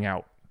burning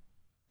out.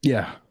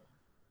 Yeah.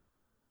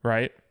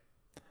 Right?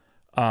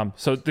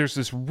 So there's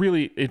this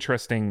really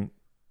interesting,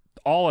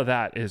 all of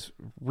that is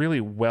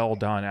really well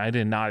done. I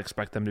did not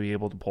expect them to be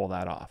able to pull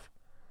that off.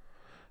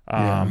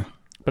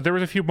 But there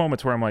was a few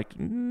moments where I'm like,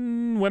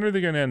 when are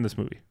they going to end this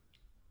movie?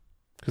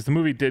 Because the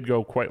movie did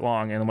go quite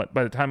long. And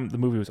by the time the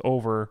movie was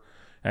over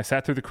and I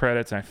sat through the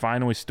credits and I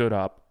finally stood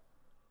up,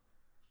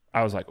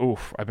 I was like,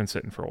 oof, I've been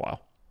sitting for a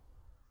while.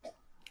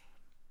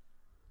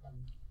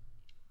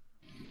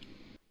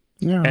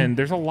 Yeah. And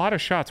there's a lot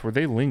of shots where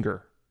they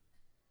linger.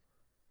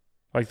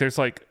 Like there's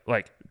like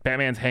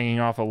Batman's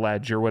hanging off a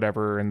ledge or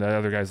whatever and the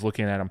other guy's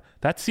looking at him.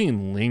 That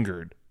scene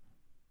lingered.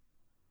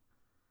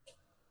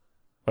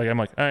 Like I'm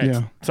like, all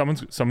right,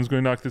 someone's going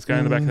to knock this guy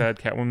in the back of the head.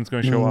 Catwoman's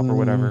going to show up or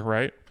whatever,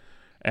 right?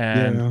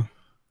 And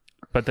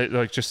but they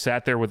like just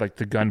sat there with like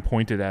the gun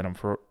pointed at him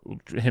for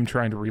him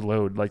trying to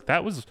reload. Like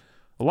that was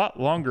a lot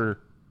longer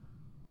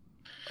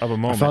of a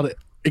moment. I felt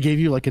it gave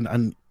you like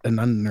an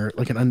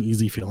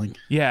uneasy feeling.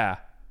 Yeah.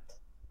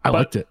 I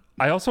liked it.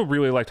 I also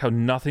really liked how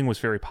nothing was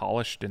very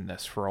polished in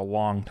this for a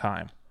long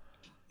time.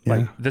 Yeah.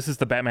 Like this is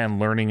the Batman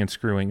learning and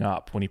screwing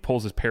up. When he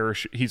pulls his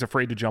parachute, he's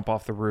afraid to jump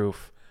off the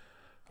roof.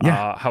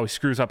 Yeah. How he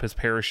screws up his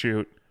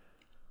parachute.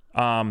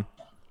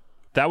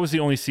 That was the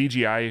only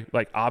CGI,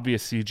 like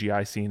obvious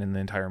CGI scene in the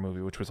entire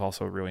movie, which was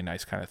also a really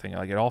nice kind of thing.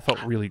 Like it all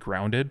felt really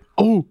grounded.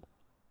 Oh,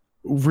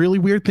 really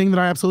weird thing that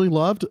I absolutely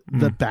loved,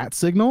 the bat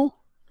signal.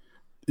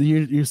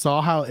 You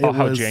saw how it was,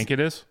 how jank it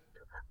is.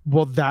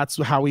 Well,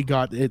 that's how we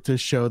got it to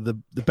show the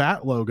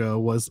bat logo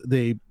was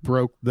they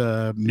broke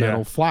the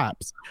metal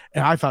flaps.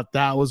 And I thought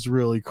that was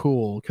really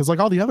cool. Cause like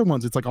all the other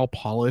ones, it's like all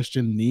polished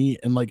and neat.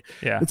 And like,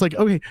 it's like,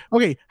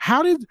 okay.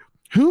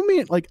 Who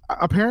made like,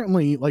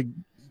 apparently like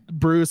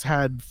Bruce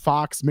had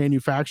Fox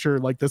manufacture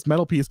like this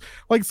metal piece.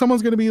 Like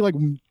someone's going to be like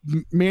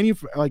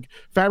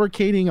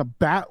fabricating a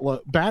bat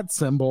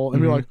symbol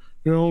and be like,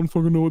 I don't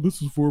fucking know what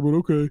this is for, but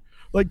okay.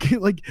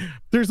 Like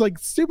there's like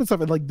stupid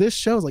stuff, and like this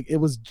shows like it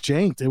was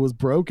janked, it was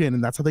broken,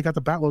 and that's how they got the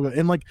bat logo.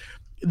 And like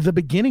the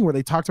beginning where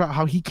they talked about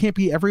how he can't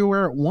be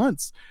everywhere at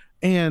once,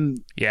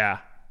 and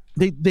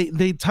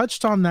they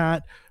touched on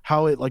that,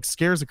 how it like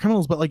scares the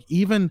criminals, but like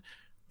even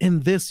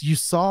in this you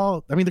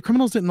saw, I mean, the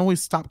criminals didn't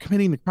always stop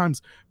committing the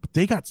crimes, but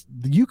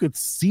you could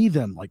see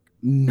them like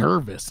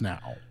nervous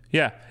now.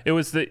 Yeah,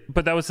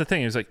 but that was the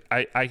thing. It was like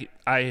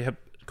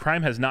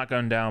crime has not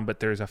gone down, but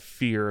there's a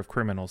fear of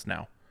criminals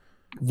now.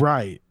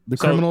 Right. The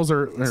criminals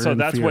are so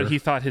that's fear. what he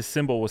thought his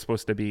symbol was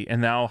supposed to be.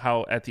 And now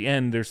how at the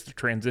end there's the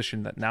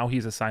transition that now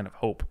he's a sign of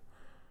hope.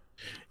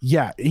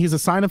 Yeah, he's a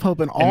sign of hope,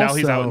 and also now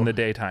he's out in the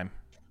daytime.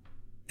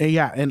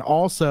 Yeah, and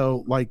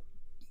also like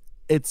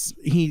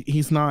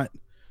he's not,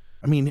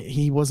 I mean,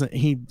 he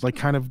like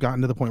kind of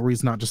gotten to the point where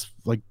he's not just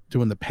like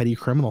doing the petty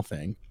criminal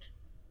thing.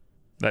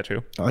 That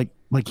too. Like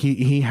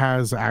he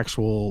has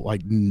actual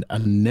like a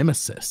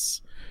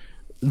nemesis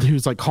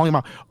who's like calling him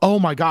out. Oh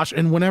my gosh.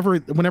 And whenever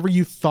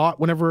freaking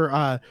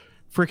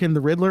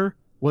the Riddler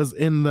was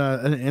in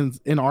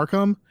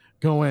Arkham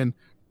going,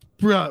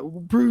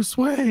 Bruce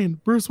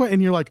Wayne,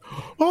 and you're like,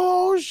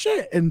 oh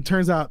shit. And it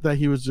turns out that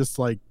he was just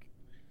like,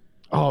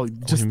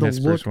 just the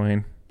look. Bruce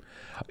Wayne.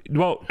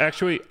 Well,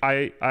 actually,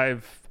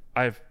 I've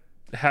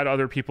had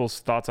other people's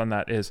thoughts on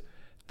that.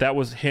 That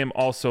was him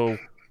also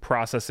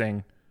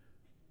processing,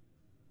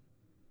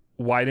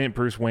 why didn't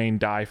Bruce Wayne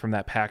die from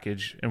that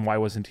package, and why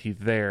wasn't he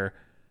there?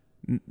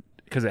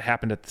 Because it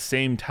happened at the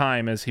same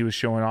time as he was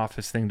showing off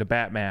his thing to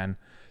Batman.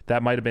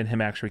 That might have been him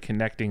actually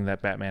connecting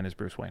that Batman is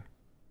Bruce Wayne.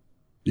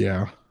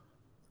 Yeah,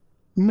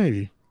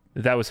 maybe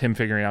that was him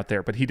figuring out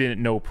there, but he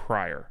didn't know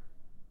prior.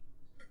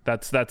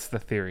 That's the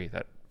theory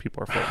that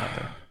people are floating out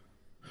there.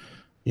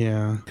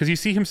 Yeah, because you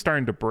see him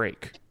starting to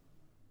break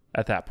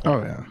at that point.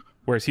 Oh yeah,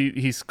 whereas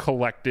he's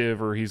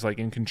collective, or he's like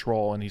in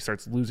control, and he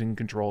starts losing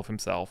control of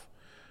himself.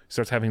 He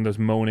starts having those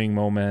moaning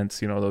moments,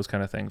 those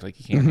kind of things. Like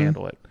he can't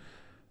handle it.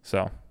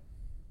 So,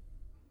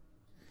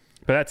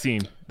 but that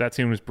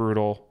scene was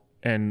brutal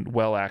and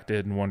well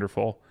acted and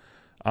wonderful.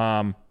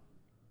 The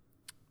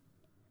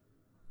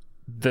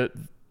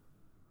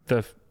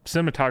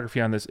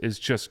cinematography on this is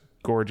just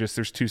gorgeous.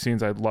 There's two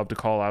scenes I'd love to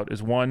call out.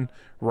 Is one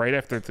right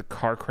after the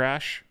car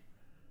crash,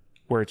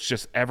 where it's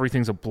just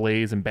everything's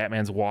ablaze and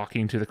Batman's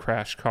walking to the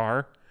crashed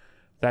car.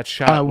 That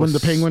shot when the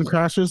Penguin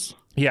crashes.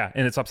 Yeah,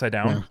 and it's upside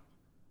down. Yeah.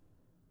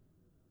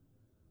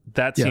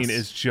 That scene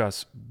is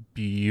just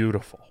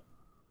beautiful.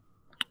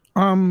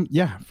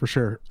 Yeah, for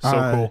sure. So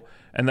cool.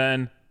 And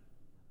then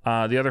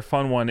the other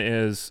fun one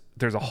is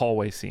there's a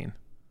hallway scene,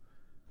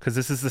 because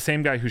this is the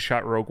same guy who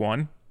shot Rogue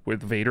One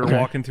with Vader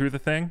walking through the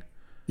thing.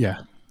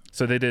 Yeah.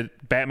 So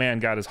Batman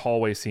got his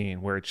hallway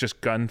scene where it's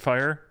just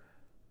gunfire.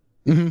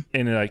 And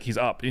like he's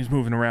up, he's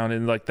moving around,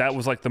 and like that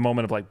was like the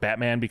moment of like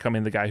Batman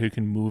becoming the guy who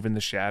can move in the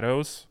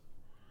shadows.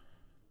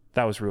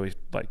 That was really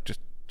like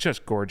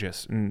just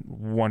gorgeous and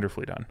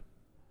wonderfully done.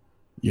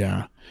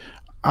 Yeah.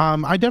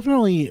 I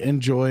definitely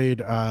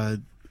enjoyed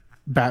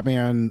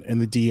Batman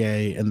and the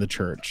DA in the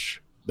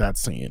church, that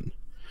scene.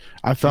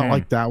 I felt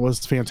like that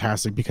was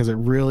fantastic because it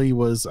really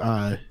was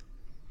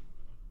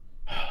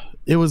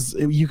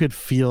you could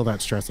feel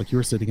that stress, like you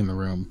were sitting in the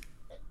room.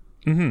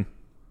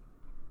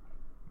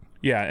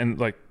 Yeah, and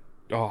like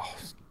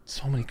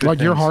so many good like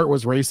things. Your heart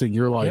was racing.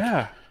 You're like,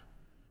 yeah.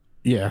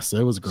 Yes,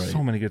 it was great.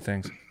 So many good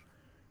things.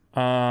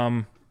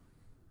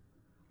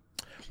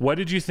 What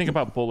did you think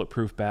about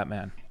Bulletproof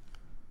Batman?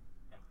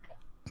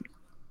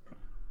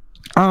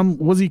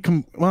 Was he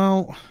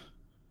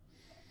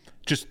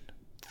just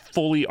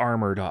fully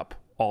armored up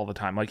all the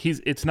time? Like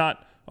it's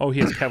not, he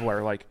has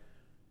Kevlar. Like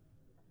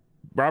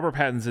Robert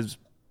Pattinson's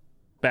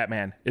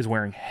Batman is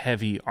wearing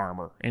heavy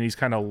armor and he's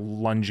kind of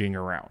lunging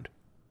around.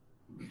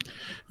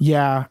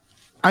 Yeah.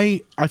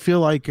 I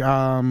feel like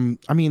I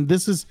mean,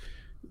 this is,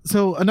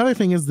 so another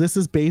thing is this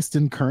is based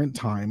in current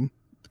time,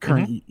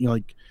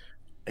 like,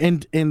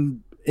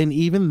 and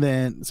even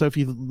then, so if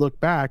you look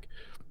back,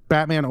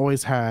 Batman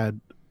always had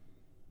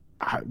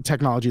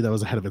technology that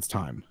was ahead of its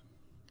time.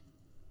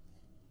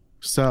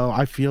 So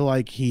I feel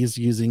like he's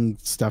using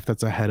stuff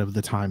that's ahead of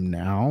the time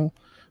now.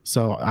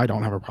 So I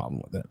don't have a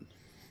problem with it.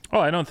 Oh,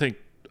 I don't think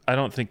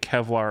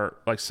Kevlar,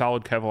 like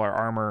solid Kevlar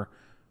armor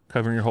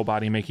covering your whole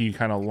body, making you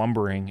kind of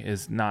lumbering,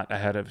 is not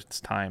ahead of its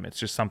time. It's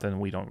just something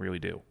we don't really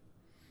do.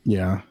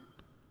 Yeah.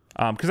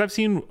 Because I've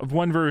seen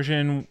one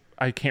version,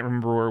 I can't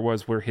remember where it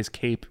was, where his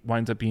cape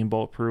winds up being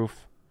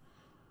bulletproof.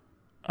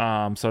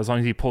 So as long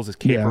as he pulls his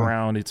cape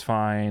around, it's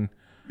fine.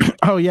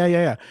 Oh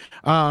yeah.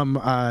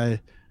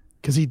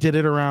 Because he did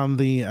it around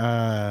the.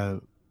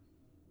 Oh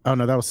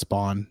no, that was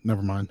Spawn.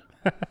 Never mind.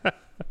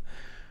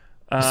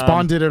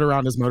 Spawn did it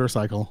around his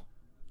motorcycle.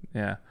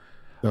 Yeah,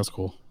 that was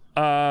cool.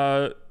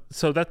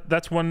 So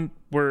that's one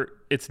where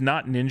it's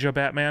not Ninja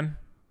Batman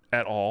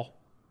at all.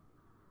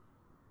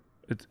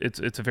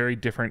 It's a very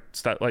different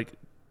style. Like,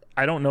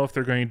 I don't know if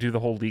they're going to do the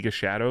whole League of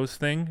Shadows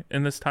thing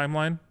in this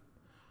timeline.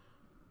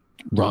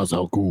 Ra's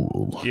al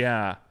Ghul.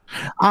 Yeah.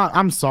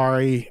 I'm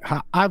sorry.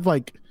 I love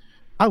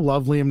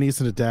Liam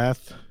Neeson to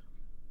death.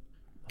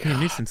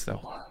 Liam Neeson's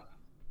though.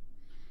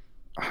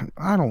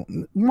 I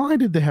don't. Why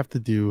did they have to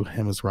do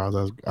him as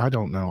Ra's? I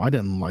don't know. I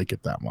didn't like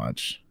it that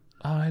much.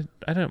 I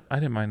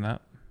didn't mind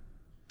that.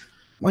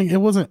 like it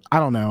wasn't. I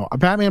don't know.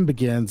 Batman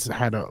Begins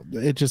had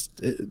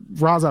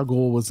Ra's al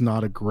Ghul was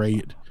not a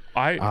great.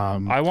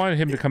 I wanted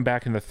him to come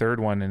back in the third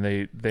one, and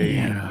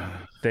Yeah.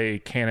 they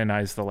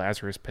canonized the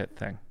Lazarus Pit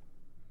thing.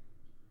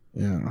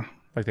 Yeah.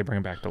 Like they bring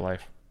him back to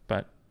life,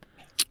 but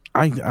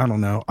I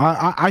don't know.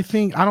 I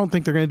don't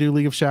think they're gonna do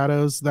League of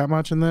Shadows that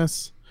much in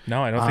this.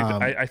 no, I don't think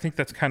that, I think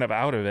that's kind of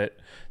out of it.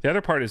 The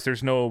other part is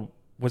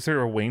was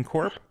there a Wayne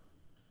Corp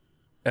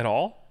at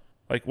all?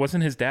 Like,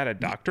 wasn't his dad a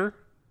doctor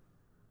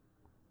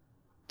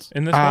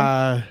in this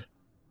one?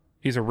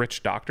 He's a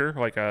rich doctor,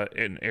 like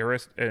an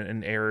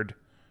heired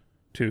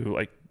to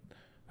like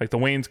the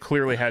Waynes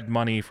clearly had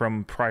money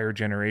from prior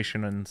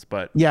generations,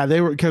 but Yeah, they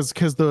were because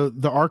the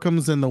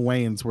Arkhams and the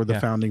Waynes were the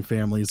founding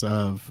families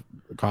of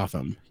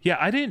Gotham. yeah,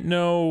 I didn't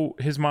know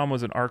his mom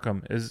was an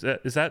Arkham. Is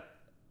that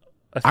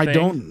a thing I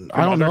don't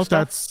from know other if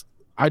stuff? that's.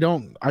 I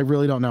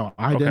really don't know.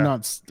 I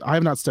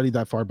have not studied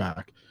that far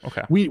back.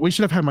 Okay. We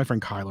should have had my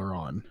friend Kyler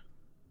on.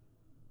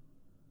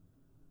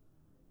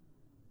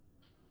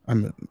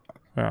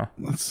 Yeah.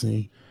 Let's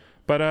see.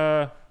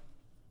 But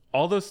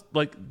all those,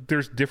 like,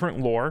 there's different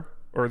lore,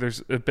 or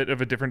there's a bit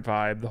of a different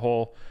vibe. The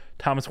whole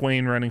Thomas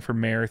Wayne running for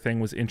mayor thing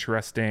was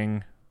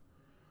interesting.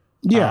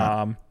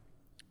 Yeah.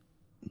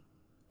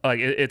 Like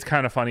it's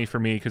kind of funny for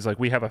me because like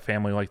we have a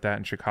family like that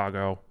in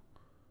Chicago.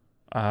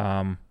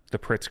 The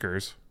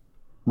Pritzkers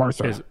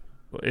Martha.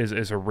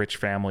 is a rich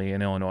family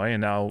in Illinois,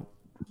 and now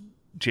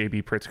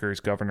J.B. Pritzker is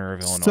governor of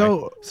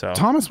Illinois. So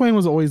Thomas Wayne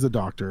was always a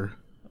doctor.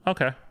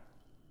 Okay.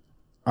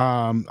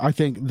 I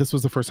think this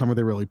was the first time where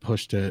they really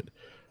pushed it.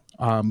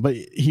 But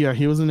he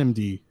was an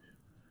MD.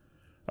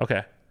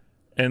 Okay.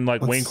 And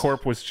like Wayne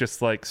Corp was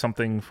just like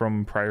something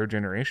from prior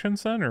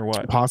generations then, or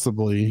what?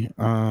 Possibly.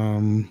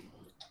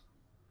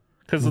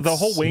 Because the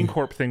whole Wayne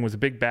Corp thing was a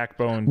big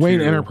backbone.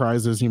 Wayne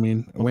Enterprises, you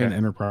mean? Okay. Wayne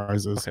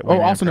Enterprises. Okay,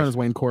 Wayne also known as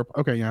Wayne Corp.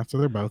 Okay, yeah, so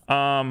they're both.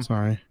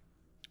 Sorry.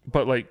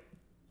 But like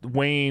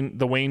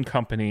the Wayne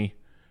Company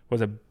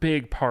was a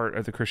big part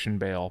of the Christian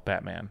Bale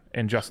Batman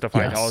and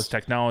justified all his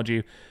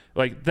technology.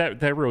 Like that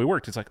really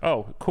worked. It's like,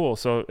 oh, cool.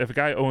 So if a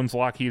guy owns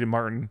Lockheed and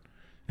Martin,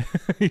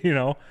 you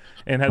know,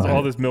 and has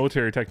all this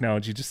military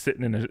technology just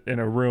sitting in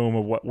a room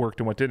of what worked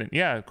and what didn't,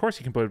 yeah, of course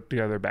he can put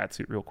together a bat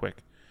suit real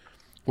quick.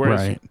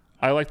 Whereas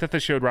I like that they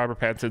showed Robert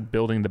Pattinson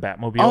building the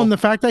Batmobile. Oh, and the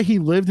fact that he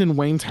lived in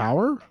Wayne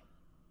Tower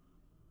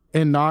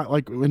and not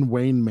like in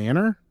Wayne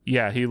Manor.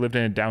 Yeah, he lived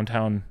in a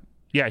downtown.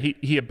 Yeah,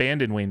 he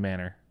abandoned Wayne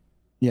Manor.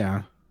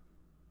 Yeah.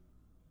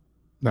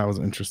 That was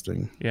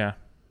interesting. Yeah.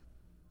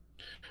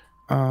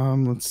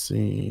 Let's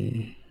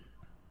see.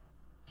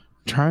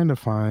 Trying to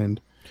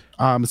find.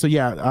 So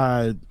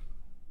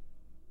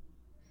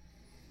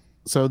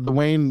the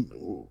Wayne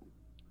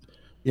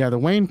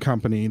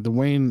Company, the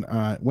Wayne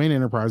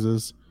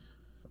Enterprises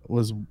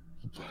was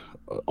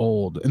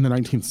old in the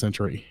 19th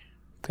century.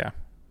 Yeah.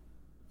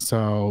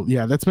 So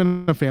yeah, that's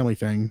been a family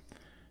thing.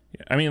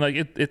 Yeah. I mean, like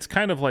it's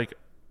kind of like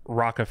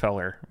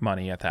Rockefeller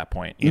money at that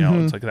point, you know,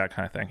 it's like that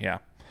kind of thing. Yeah.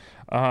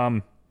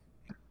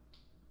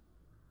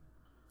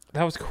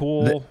 That was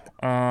cool.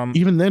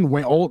 Even then,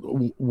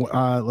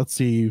 let's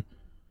see,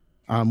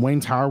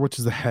 Wayne Tower, which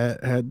is the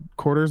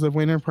headquarters of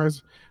Wayne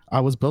Enterprise,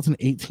 was built in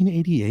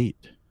 1888.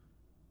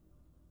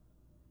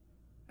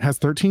 Has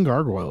 13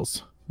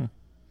 gargoyles.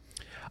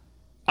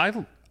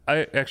 I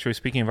actually,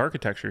 speaking of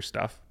architecture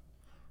stuff,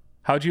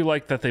 how'd you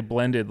like that they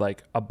blended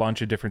like a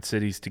bunch of different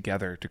cities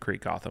together to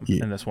create Gotham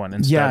in this one?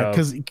 Instead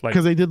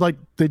because they did like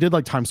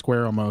Times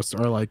Square almost,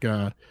 or like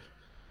it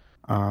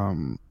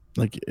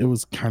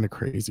was kind of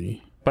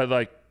crazy. But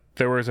like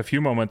there was a few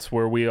moments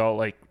where we all,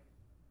 like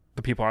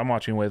the people I'm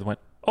watching with, went,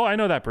 "Oh, I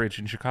know that bridge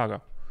in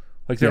Chicago."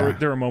 Like there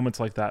were moments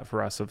like that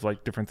for us of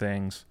like different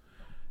things.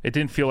 It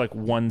didn't feel like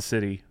one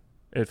city.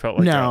 It felt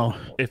like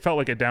it felt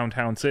like a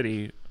downtown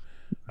city,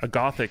 a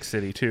Gothic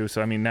city too.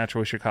 So I mean,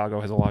 naturally,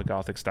 Chicago has a lot of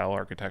Gothic style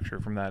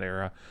architecture from that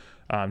era.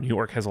 New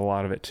York has a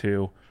lot of it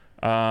too.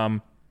 That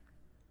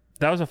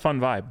was a fun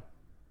vibe.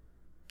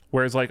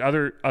 Whereas like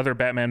other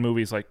Batman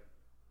movies like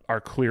are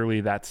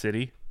clearly that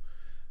city.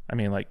 I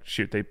mean, like,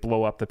 shoot, they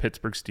blow up the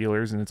Pittsburgh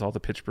Steelers, and it's all the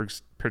Pittsburgh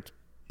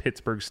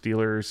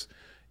Steelers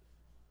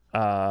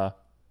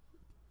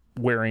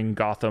wearing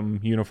Gotham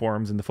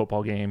uniforms in the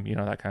football game, you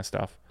know, that kind of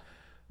stuff.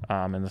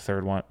 And the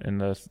third one, in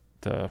the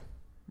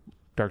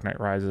Dark Knight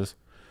Rises.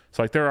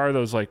 So, like, there are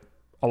those, like,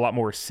 a lot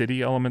more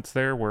city elements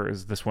there,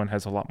 whereas this one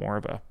has a lot more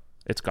of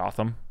it's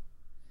Gotham.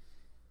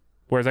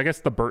 Whereas I guess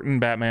the Burton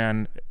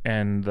Batman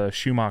and the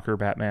Schumacher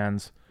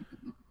Batmans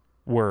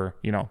were,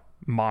 you know,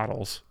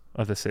 models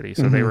of the city,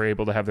 so they were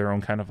able to have their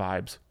own kind of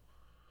vibes.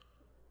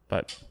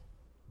 But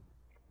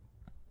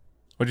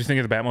what do you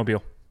think of the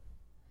Batmobile?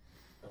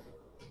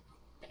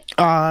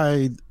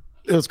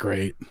 It was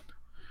great.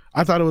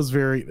 I thought it was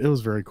very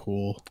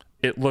cool.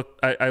 It looked.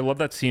 I love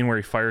that scene where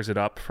he fires it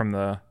up from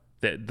the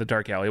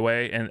dark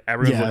alleyway, and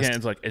everyone's looking at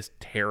it, and is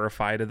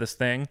terrified of this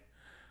thing.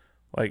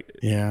 Like,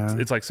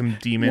 it's like some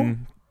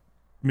demon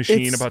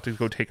machine about to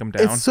go take him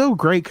down. It's so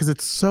great because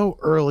it's so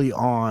early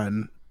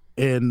on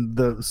in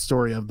the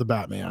story of the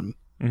Batman.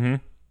 Mm-hmm.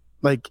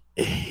 Like,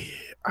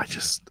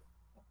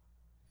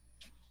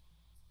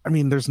 I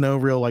mean, there's no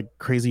real like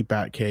crazy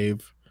bat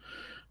cave.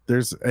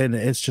 And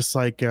it's just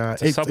like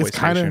It's a subway it's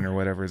kind station of, or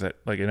whatever. Is it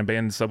like an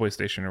abandoned subway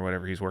station or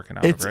whatever he's working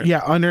out of, right? yeah,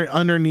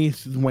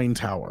 underneath Wayne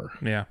Tower.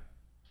 Yeah.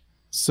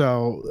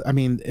 So I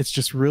mean, it's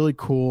just really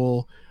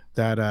cool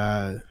that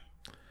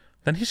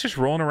Then he's just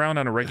rolling around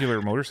on a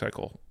regular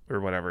motorcycle or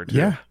whatever,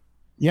 too.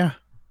 yeah.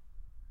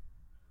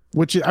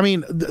 Which I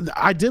mean,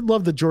 I did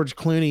love the George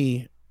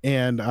Clooney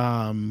and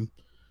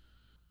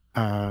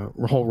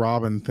whole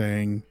Robin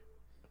thing.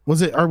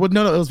 Was it, or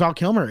no, it was Val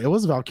Kilmer. It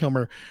was Val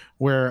Kilmer,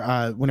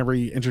 where whenever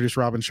he introduced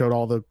Robin, showed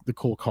all the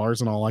cool cars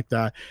and all like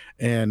that.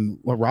 And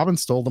Robin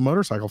stole the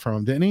motorcycle from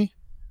him, didn't he?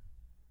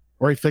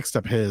 Or he fixed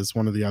up his,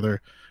 one or the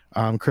other,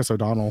 Chris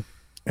O'Donnell.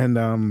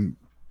 And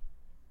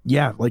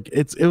yeah, like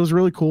it was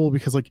really cool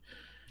because like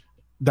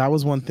that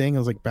was one thing. It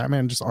was like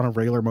Batman just on a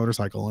regular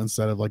motorcycle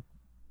instead of like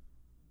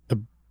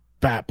the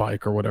Bat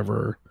bike or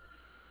whatever.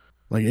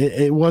 Like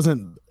it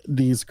wasn't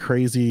these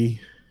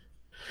crazy.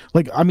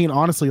 Like, I mean,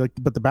 honestly, like,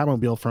 but the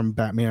Batmobile from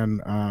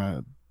Batman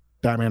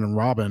and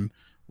Robin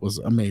was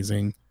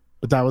amazing,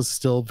 but that was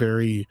still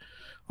very,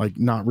 like,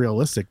 not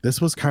realistic. This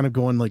was kind of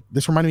going like,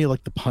 this reminded me of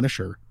like the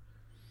Punisher.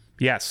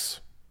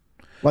 Yes.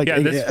 Like, yeah,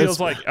 this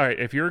feels like, all right,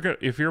 if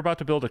you're about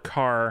to build a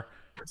car,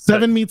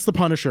 Seven meets the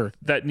Punisher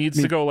that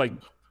needs to go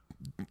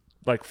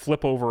like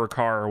flip over a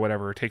car or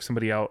whatever, or take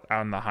somebody out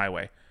on the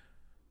highway.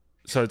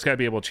 So it's got to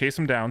be able to chase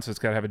them down. So it's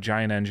got to have a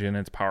giant engine. And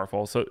it's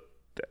powerful. So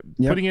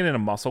putting it in a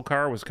muscle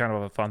car was kind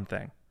of a fun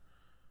thing.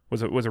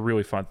 Was a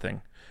really fun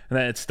thing. And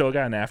then it's still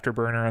got an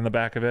afterburner on the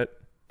back of it.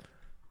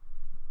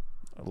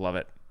 I love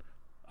it.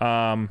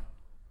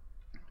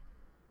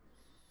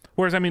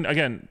 Whereas, I mean,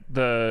 again,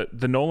 the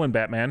Nolan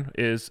Batman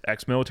is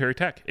ex-military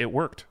tech. It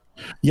worked.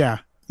 Yeah,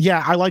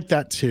 I like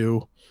that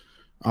too.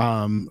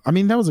 I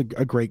mean, that was a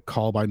great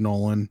call by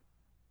Nolan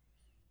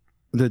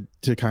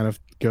to kind of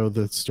go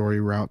the story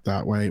route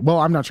that way. Well,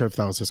 I'm not sure if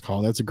that was his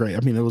call. That's a great.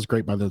 I mean, it was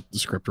great by the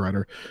script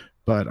writer.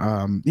 But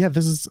yeah,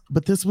 this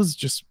was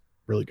just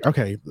really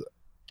okay.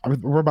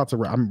 We're about to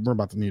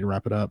need to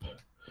wrap it up.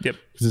 Yep.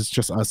 Because it's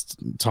just us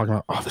talking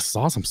about, oh, this is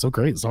awesome, so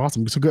great, it's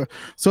awesome, so good.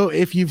 So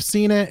if you've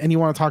seen it and you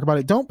want to talk about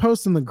it, don't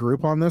post in the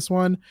group on this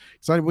one.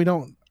 So we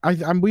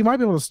might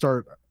be able to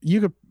start.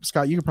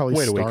 Scott, you could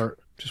probably start.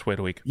 Just wait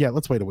a week. Yeah,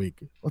 let's wait a week.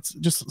 Let's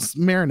just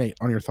marinate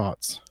on your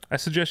thoughts. I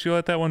suggest you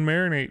let that one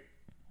marinate.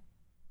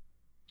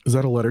 Is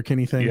that a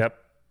Letterkenny thing? Yep.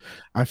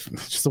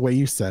 Just the way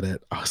you said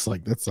it, I was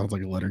like, that sounds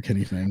like a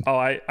Letterkenny thing. Oh,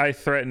 I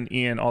threaten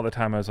Ian all the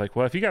time. I was like,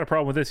 well, if you got a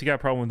problem with this, you got a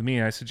problem with me.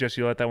 And I suggest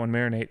you let that one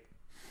marinate.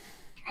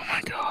 Oh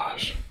my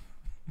gosh.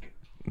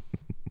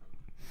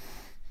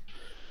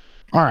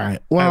 All right.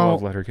 Well, I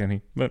love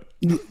Letterkenny, but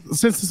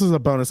since this is a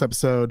bonus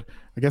episode,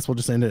 I guess we'll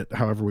just end it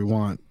however we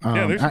want.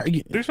 Yeah,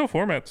 there's no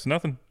formats,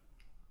 nothing.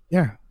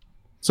 Yeah.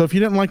 So if you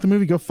didn't like the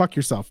movie, go fuck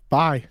yourself.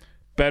 Bye.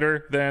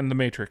 Better than The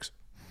Matrix.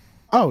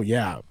 Oh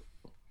yeah.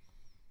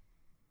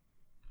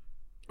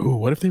 Ooh,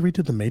 what if they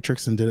redid The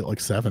Matrix and did it like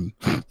 7?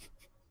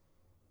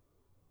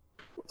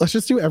 Let's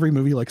just do every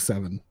movie like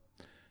 7.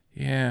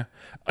 Yeah.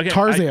 Again,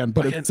 Tarzan,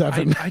 but it's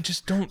 7.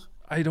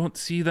 I don't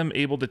see them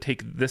able to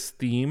take this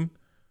theme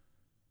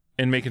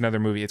and make another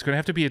movie. It's going to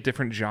have to be a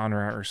different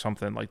genre or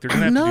something. Like they're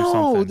going to have to do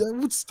something.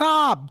 No,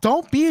 stop.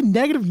 Don't be a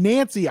negative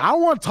Nancy. I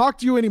don't want to talk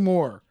to you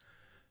anymore.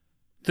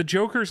 The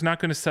Joker's not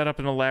going to set up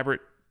an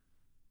elaborate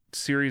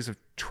series of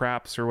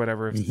traps or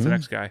whatever if it's the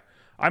next guy.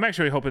 I'm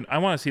actually hoping, I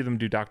want to see them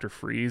do Dr.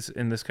 Freeze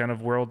in this kind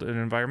of world and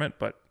environment,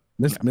 but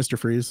Mr.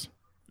 Freeze.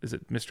 Is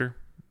it Mr.?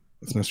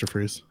 It's Mr.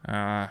 Freeze.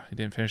 He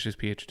didn't finish his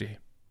PhD.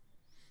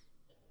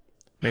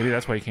 Maybe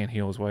that's why he can't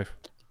heal his wife.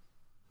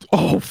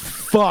 Oh,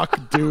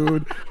 fuck,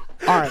 dude.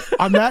 All right.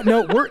 On that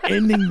note, we're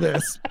ending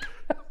this.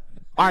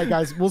 All right,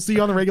 guys. We'll see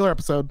you on the regular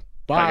episode.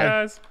 Bye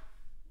guys.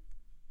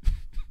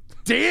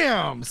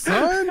 Damn,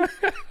 son.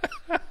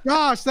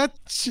 Gosh, that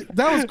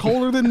was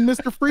colder than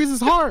Mr.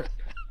 Freeze's heart.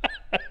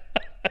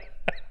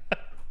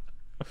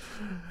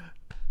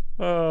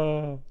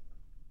 Oh.